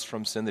deliver us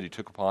from sin, that he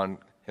took upon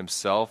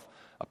himself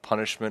a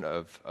punishment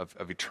of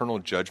eternal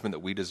judgment that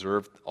we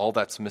deserve. All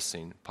that's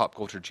missing. Pop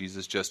culture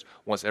Jesus just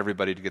wants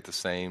everybody to get the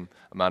same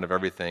amount of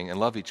everything and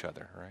love each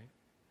other, right?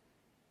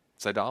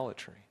 It's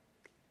idolatry.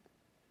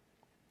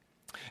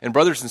 And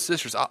brothers and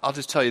sisters, I'll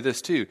just tell you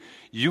this too.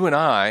 You and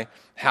I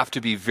have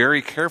to be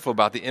very careful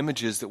about the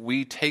images that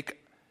we take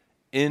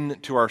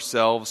into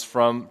ourselves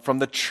from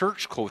the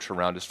church culture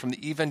around us, from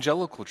the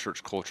evangelical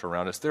church culture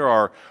around us. There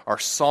are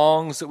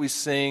songs that we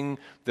sing.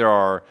 There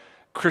are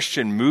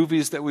Christian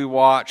movies that we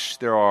watch.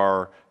 There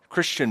are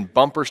Christian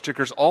bumper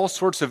stickers, all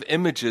sorts of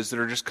images that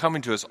are just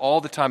coming to us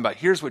all the time about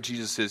here's what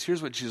Jesus is,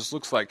 here's what Jesus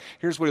looks like,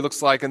 here's what he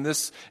looks like in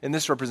this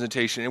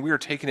representation. And we are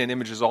taking in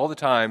images all the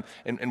time.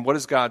 And what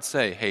does God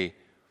say? Hey,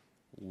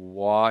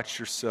 watch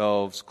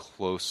yourselves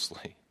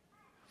closely.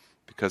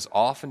 Because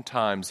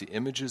oftentimes the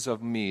images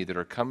of me that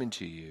are coming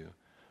to you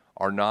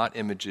are not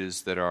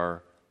images that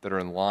are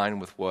in line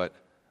with what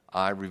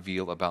I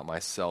reveal about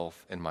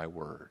myself in my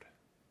word.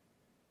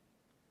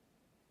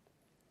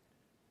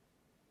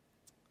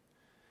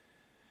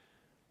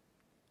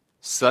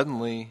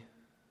 Suddenly,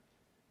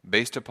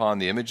 based upon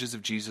the images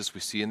of Jesus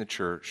we see in the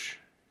church,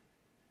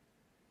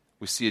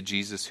 we see a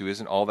Jesus who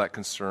isn't all that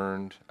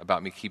concerned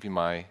about me keeping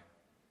my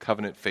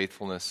covenant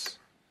faithfulness,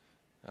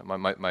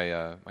 my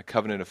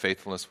covenant of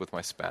faithfulness with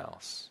my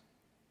spouse.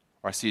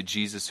 Or I see a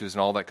Jesus who isn't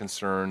all that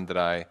concerned that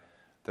I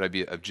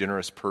be a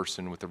generous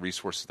person with the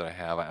resources that I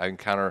have.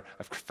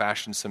 I've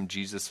fashioned some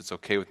Jesus that's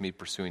okay with me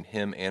pursuing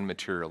him and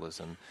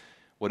materialism.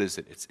 What is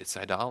it? It's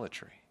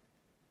idolatry.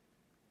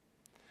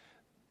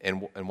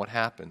 And what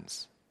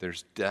happens?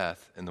 There's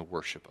death in the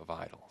worship of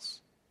idols.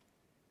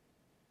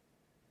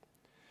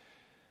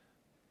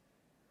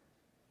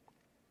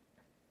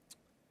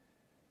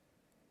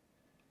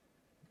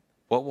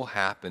 What will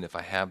happen if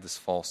I have this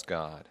false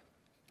God,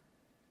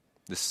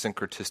 this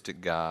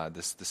syncretistic God,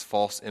 this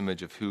false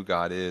image of who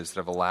God is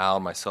that I've allowed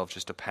myself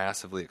just to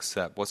passively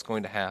accept? What's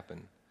going to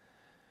happen?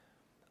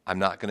 I'm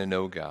not going to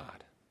know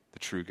God, the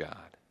true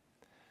God.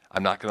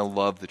 I'm not going to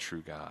love the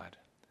true God.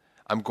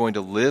 I'm going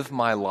to live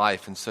my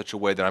life in such a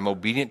way that I'm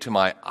obedient to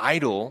my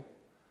idol,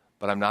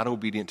 but I'm not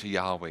obedient to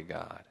Yahweh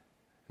God.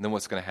 And then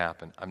what's going to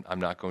happen? I'm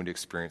not going to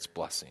experience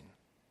blessing.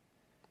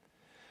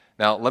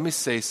 Now, let me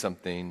say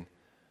something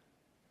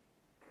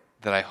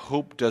that I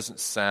hope doesn't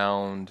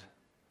sound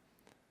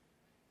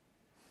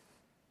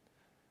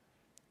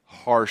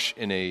harsh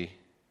in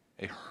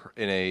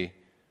a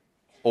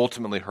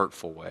ultimately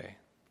hurtful way.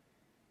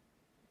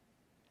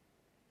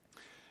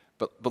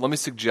 But let me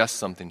suggest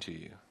something to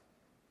you.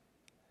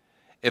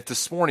 If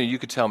this morning you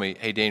could tell me,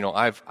 hey Daniel,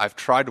 I've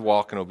tried to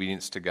walk in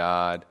obedience to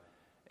God,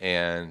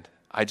 and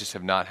I just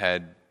have not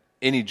had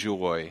any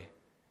joy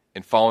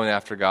in following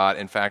after God.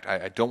 In fact,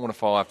 I don't want to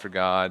follow after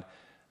God.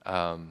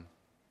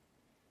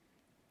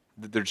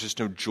 There's just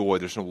no joy.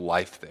 There's no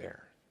life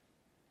there.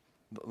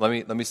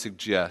 Let me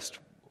suggest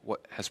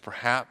what has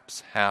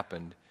perhaps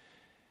happened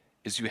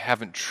is you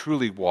haven't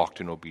truly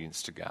walked in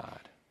obedience to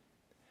God.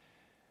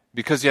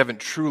 because you haven't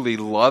truly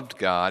loved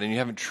God, and you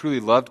haven't truly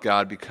loved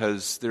God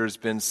because there's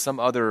been some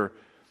other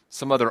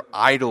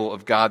idol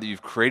of God that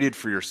you've created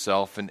for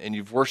yourself, and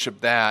you've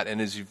worshiped that,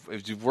 and as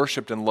you've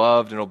worshiped and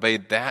loved and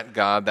obeyed that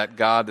God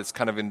that's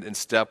kind of in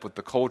step with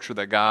the culture,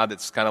 that God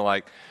that's kind of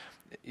like,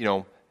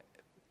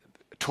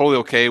 totally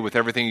okay with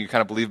everything you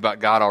kind of believe about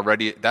God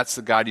already, that's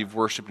the God you've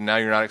worshiped, and now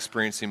you're not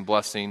experiencing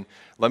blessing.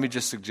 Let me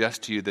just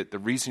suggest to you that the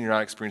reason you're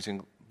not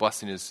experiencing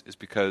blessing is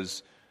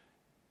because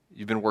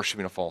you've been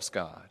worshiping a false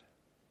God.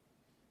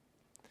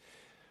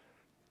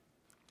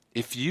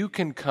 If you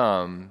can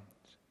come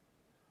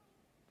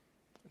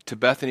to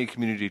Bethany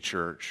Community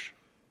Church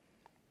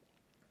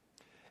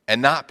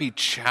and not be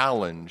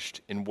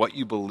challenged in what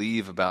you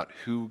believe about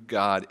who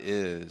God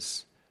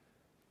is,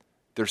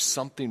 there's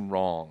something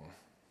wrong.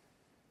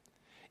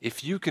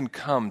 If you can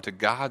come to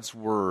God's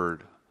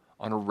Word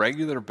on a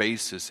regular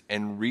basis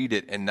and read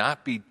it and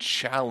not be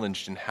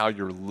challenged in how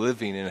you're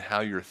living and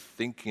how you're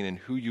thinking and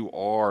who you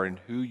are and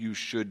who you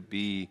should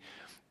be,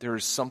 there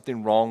is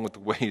something wrong with the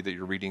way that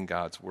you're reading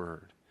God's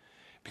Word.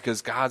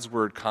 Because God's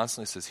Word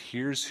constantly says,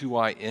 here's who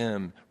I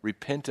am.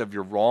 Repent of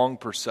your wrong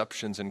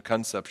perceptions and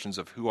conceptions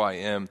of who I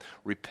am.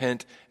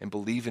 Repent and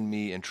believe in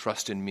me and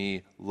trust in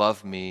me.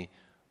 Love me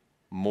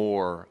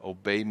more.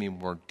 Obey me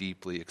more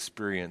deeply.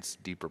 Experience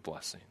deeper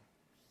blessing.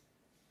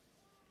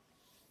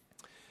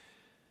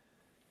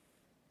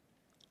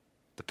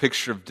 The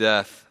picture of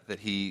death that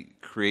he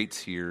creates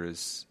here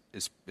is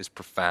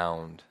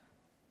profound.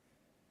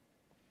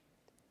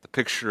 The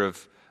picture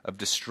of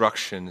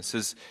destruction. It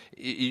says,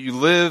 you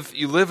live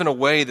in a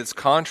way that's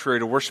contrary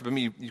to worship Him.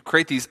 You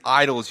create these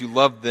idols, you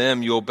love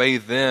them, you obey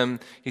them.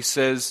 He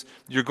says,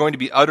 you're going to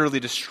be utterly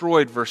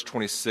destroyed, verse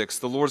 26.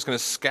 The Lord's going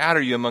to scatter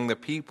you among the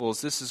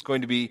peoples. This is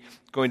going to be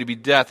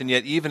death. And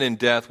yet, even in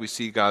death, we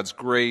see God's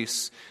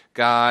grace.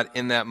 God,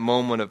 in that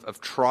moment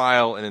of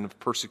trial and of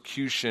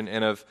persecution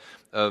and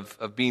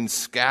of being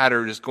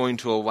scattered, is going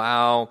to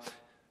allow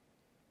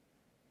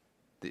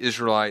the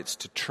Israelites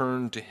to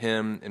turn to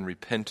Him in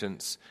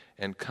repentance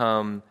and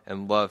come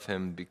and love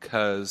Him,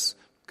 because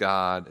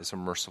God is a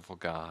merciful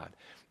God.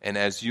 And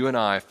as you and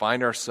I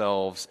find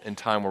ourselves in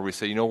time where we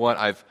say, you know what,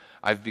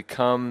 I've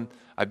become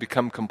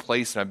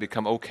complacent, I've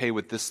become okay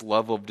with this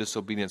level of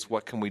disobedience,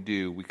 what can we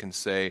do? We can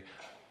say,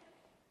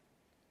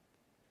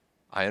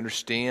 I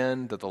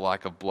understand that the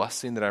lack of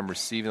blessing that I'm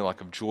receiving, the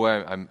lack of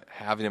joy I'm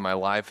having in my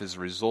life is a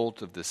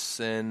result of this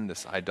sin,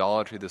 this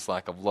idolatry, this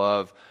lack of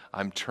love.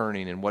 I'm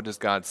turning. And what does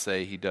God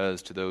say He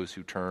does to those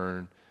who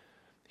turn?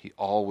 He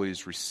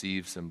always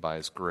receives them by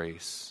His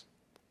grace.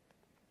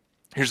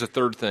 Here's a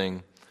third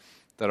thing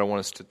that I want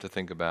us to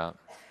think about.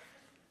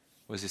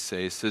 What does He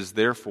say? He says,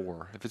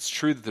 therefore, if it's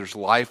true that there's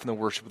life in the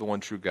worship of the one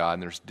true God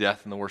and there's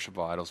death in the worship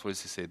of idols, what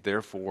does He say?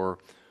 Therefore,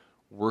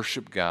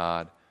 worship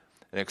God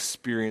and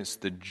experience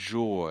the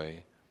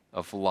joy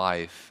of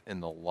life in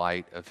the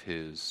light of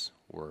His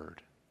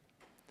Word.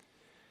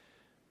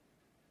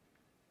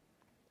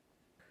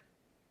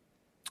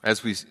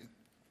 As we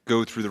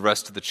go through the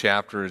rest of the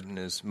chapter, and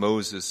as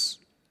Moses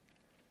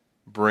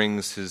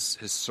brings his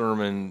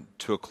sermon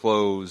to a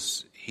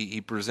close,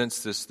 he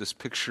presents this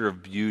picture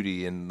of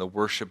beauty and the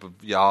worship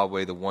of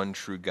Yahweh, the one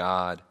true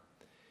God.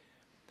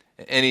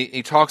 And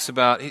he talks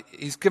about,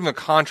 he's given a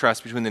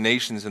contrast between the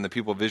nations and the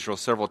people of Israel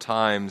several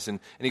times, and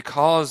he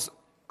calls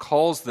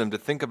them to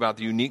think about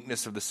the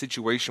uniqueness of the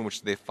situation in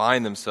which they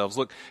find themselves.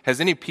 Look, has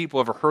any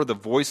people ever heard the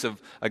voice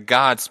of a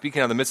God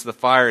speaking out of the midst of the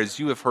fire as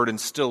you have heard and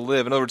still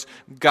live? In other words,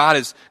 God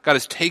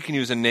has taken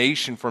you as a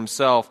nation for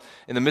Himself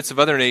in the midst of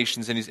other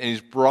nations, and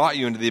He's brought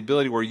you into the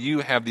ability where you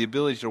have the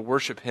ability to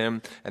worship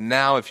Him. And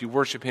now if you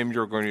worship Him,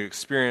 you're going to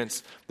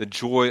experience the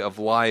joy of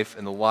life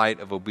and the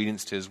light of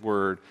obedience to His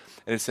Word.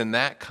 And it's in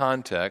that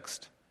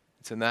context,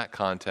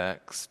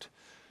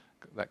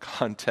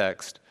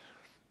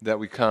 that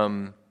we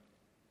come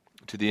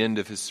to the end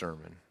of his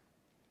sermon.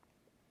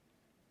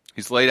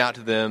 He's laid out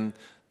to them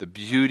the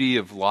beauty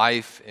of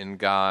life in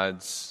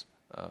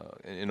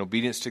in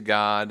obedience to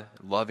God,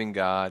 loving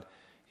God.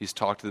 He's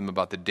talked to them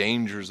about the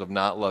dangers of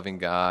not loving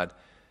God.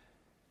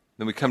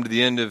 Then we come to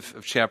the end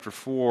of chapter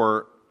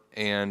 4,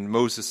 and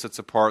Moses sets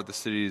apart the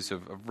cities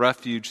of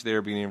refuge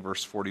there, beginning in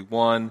verse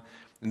 41.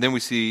 And then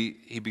we see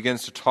he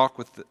begins to talk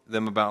with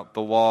them about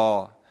the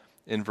law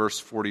in verse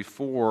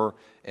 44,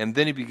 and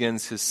then he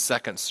begins his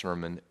second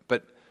sermon.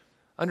 But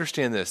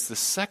understand this, the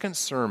second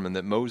sermon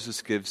that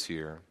Moses gives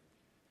here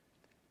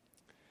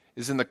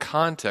is in the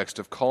context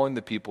of calling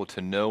the people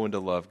to know and to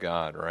love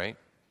God, right?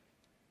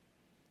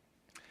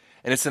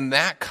 And it's in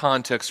that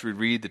context we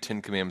read the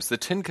Ten Commandments. The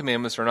Ten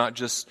Commandments are not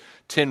just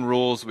 10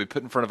 rules that we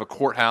put in front of a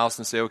courthouse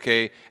and say,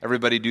 okay,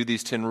 everybody do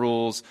these 10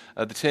 rules.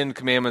 The 10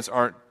 Commandments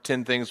aren't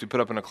 10 things we put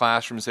up in a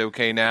classroom and say,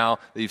 okay, now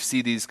that you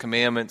see these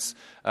commandments,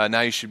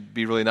 now you should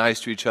be really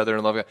nice to each other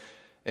and love God,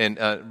 and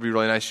be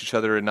really nice to each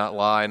other and not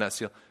lie and not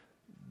steal.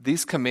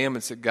 These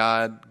commandments that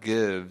God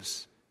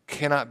gives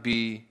cannot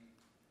be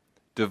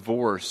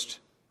divorced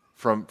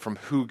from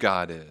who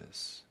God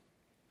is.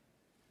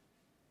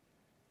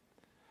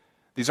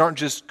 These aren't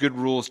just good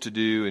rules to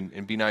do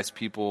and be nice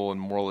people and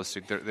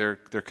moralistic. They're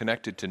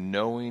connected to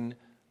knowing,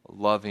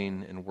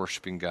 loving, and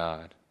worshiping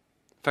God.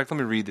 In fact, let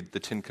me read the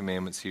Ten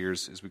Commandments here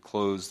as we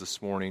close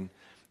this morning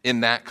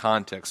in that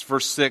context.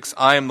 Verse 6,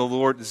 I am the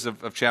Lord, this is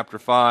of chapter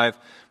 5,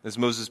 as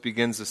Moses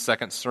begins the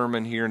second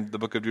sermon here in the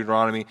book of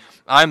Deuteronomy.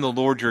 I am the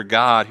Lord your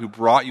God who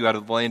brought you out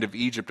of the land of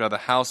Egypt, out of the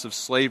house of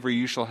slavery.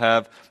 You shall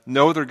have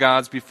no other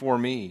gods before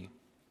me.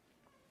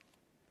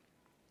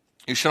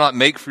 You shall not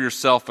make for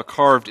yourself a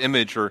carved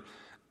image or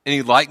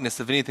any likeness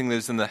of anything that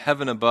is in the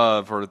heaven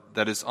above, or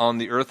that is on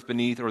the earth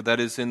beneath, or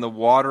that is in the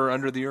water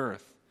under the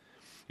earth.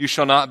 You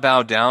shall not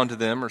bow down to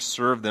them or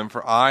serve them,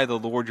 for I, the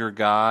Lord your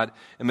God,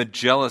 am a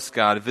jealous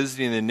God,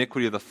 visiting the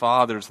iniquity of the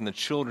fathers and the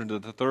children to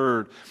the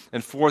third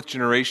and fourth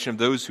generation of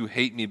those who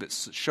hate me, but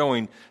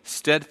showing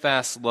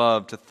steadfast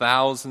love to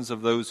thousands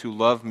of those who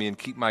love me and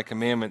keep my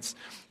commandments.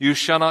 You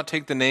shall not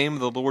take the name of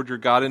the Lord your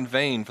God in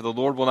vain, for the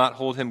Lord will not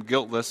hold him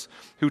guiltless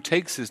who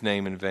takes his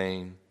name in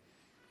vain.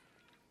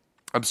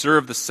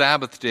 Observe the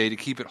Sabbath day to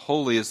keep it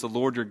holy as the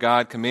Lord your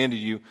God commanded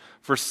you.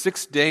 For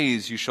 6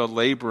 days you shall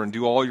labor and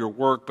do all your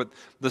work, but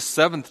the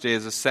seventh day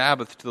is a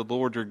Sabbath to the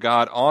Lord your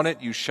God. On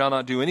it you shall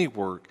not do any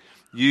work,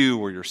 you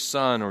or your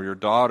son or your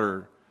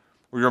daughter,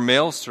 or your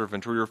male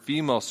servant or your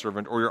female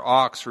servant, or your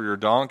ox or your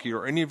donkey,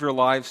 or any of your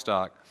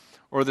livestock,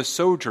 or the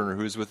sojourner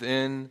who is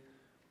within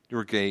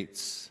your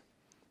gates,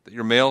 that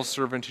your male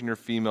servant and your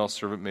female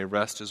servant may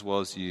rest as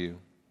well as you.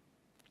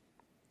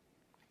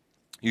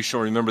 You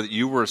shall remember that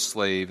you were a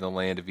slave in the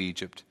land of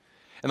Egypt.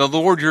 And the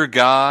Lord your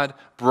God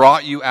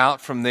brought you out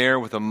from there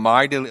with a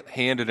mighty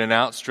hand and an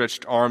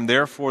outstretched arm.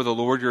 Therefore the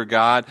Lord your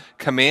God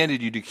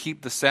commanded you to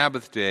keep the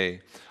Sabbath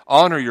day.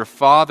 Honor your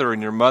father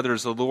and your mother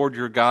as the Lord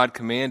your God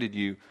commanded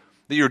you,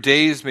 that your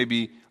days may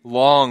be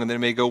long and that it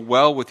may go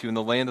well with you in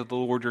the land that the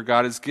Lord your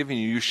God is giving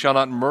you. You shall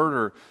not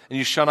murder, and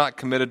you shall not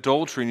commit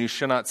adultery, and you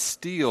shall not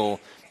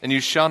steal, and you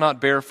shall not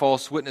bear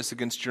false witness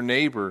against your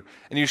neighbor,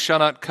 and you shall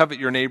not covet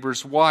your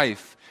neighbor's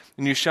wife.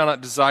 And you shall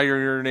not desire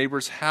your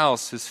neighbor's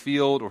house, his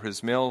field, or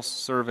his male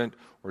servant,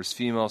 or his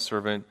female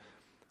servant,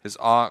 his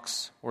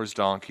ox, or his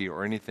donkey,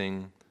 or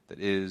anything that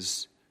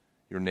is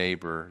your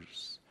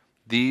neighbor's.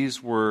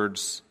 These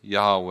words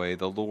Yahweh,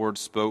 the Lord,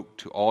 spoke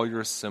to all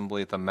your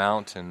assembly at the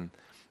mountain,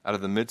 out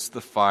of the midst of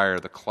the fire,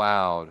 the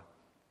cloud,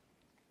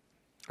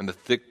 and the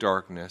thick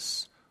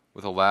darkness,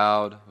 with a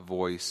loud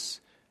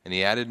voice. And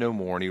he added no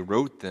more, and he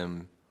wrote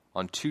them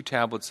on 2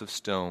 tablets of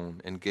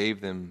stone, and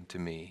gave them to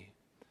me.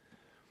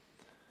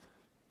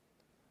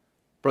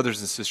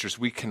 Brothers and sisters,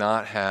 we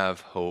cannot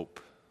have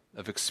hope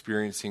of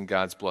experiencing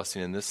God's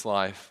blessing in this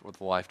life or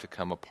the life to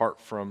come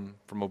apart from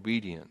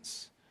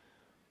obedience.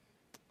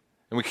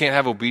 And we can't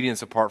have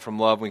obedience apart from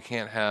love. We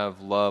can't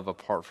have love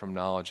apart from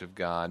knowledge of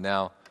God.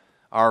 Now,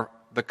 our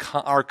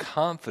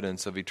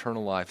confidence of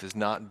eternal life is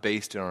not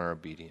based on our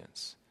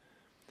obedience.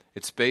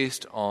 It's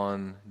based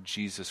on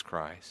Jesus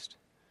Christ,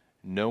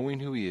 knowing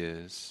who he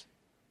is,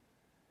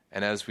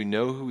 and as we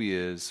know who he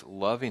is,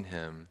 loving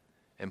him,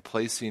 and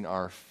placing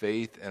our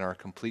faith and our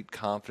complete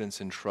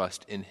confidence and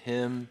trust in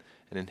him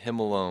and in him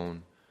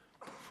alone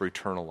for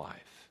eternal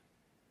life.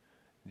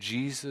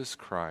 Jesus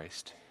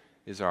Christ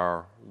is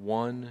our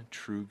one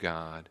true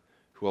God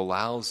who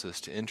allows us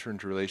to enter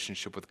into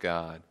relationship with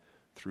God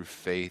through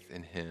faith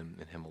in him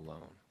and him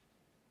alone.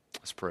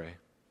 Let's pray.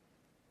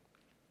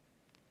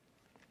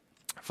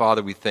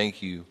 Father, we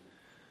thank you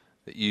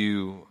that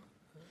you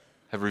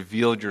have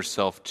revealed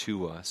yourself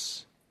to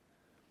us.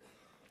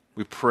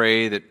 We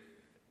pray that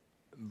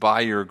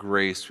by your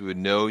grace, we would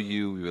know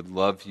you, we would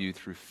love you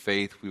through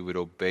faith, we would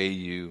obey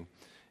you,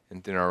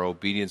 and in our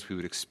obedience, we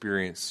would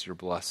experience your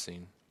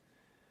blessing.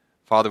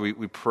 Father,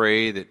 we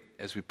pray that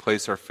as we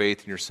place our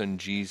faith in your Son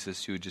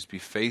Jesus, you would just be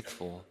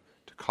faithful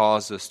to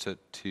cause us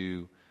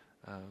to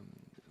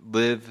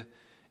live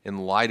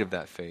in light of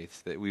that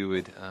faith, that we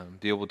would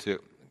be able to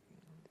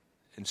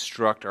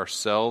instruct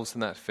ourselves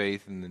in that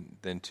faith and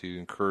then to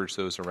encourage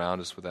those around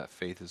us with that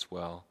faith as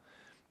well.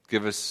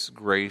 Give us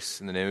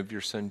grace in the name of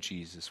your Son,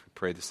 Jesus. We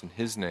pray this in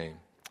his name.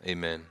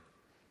 Amen.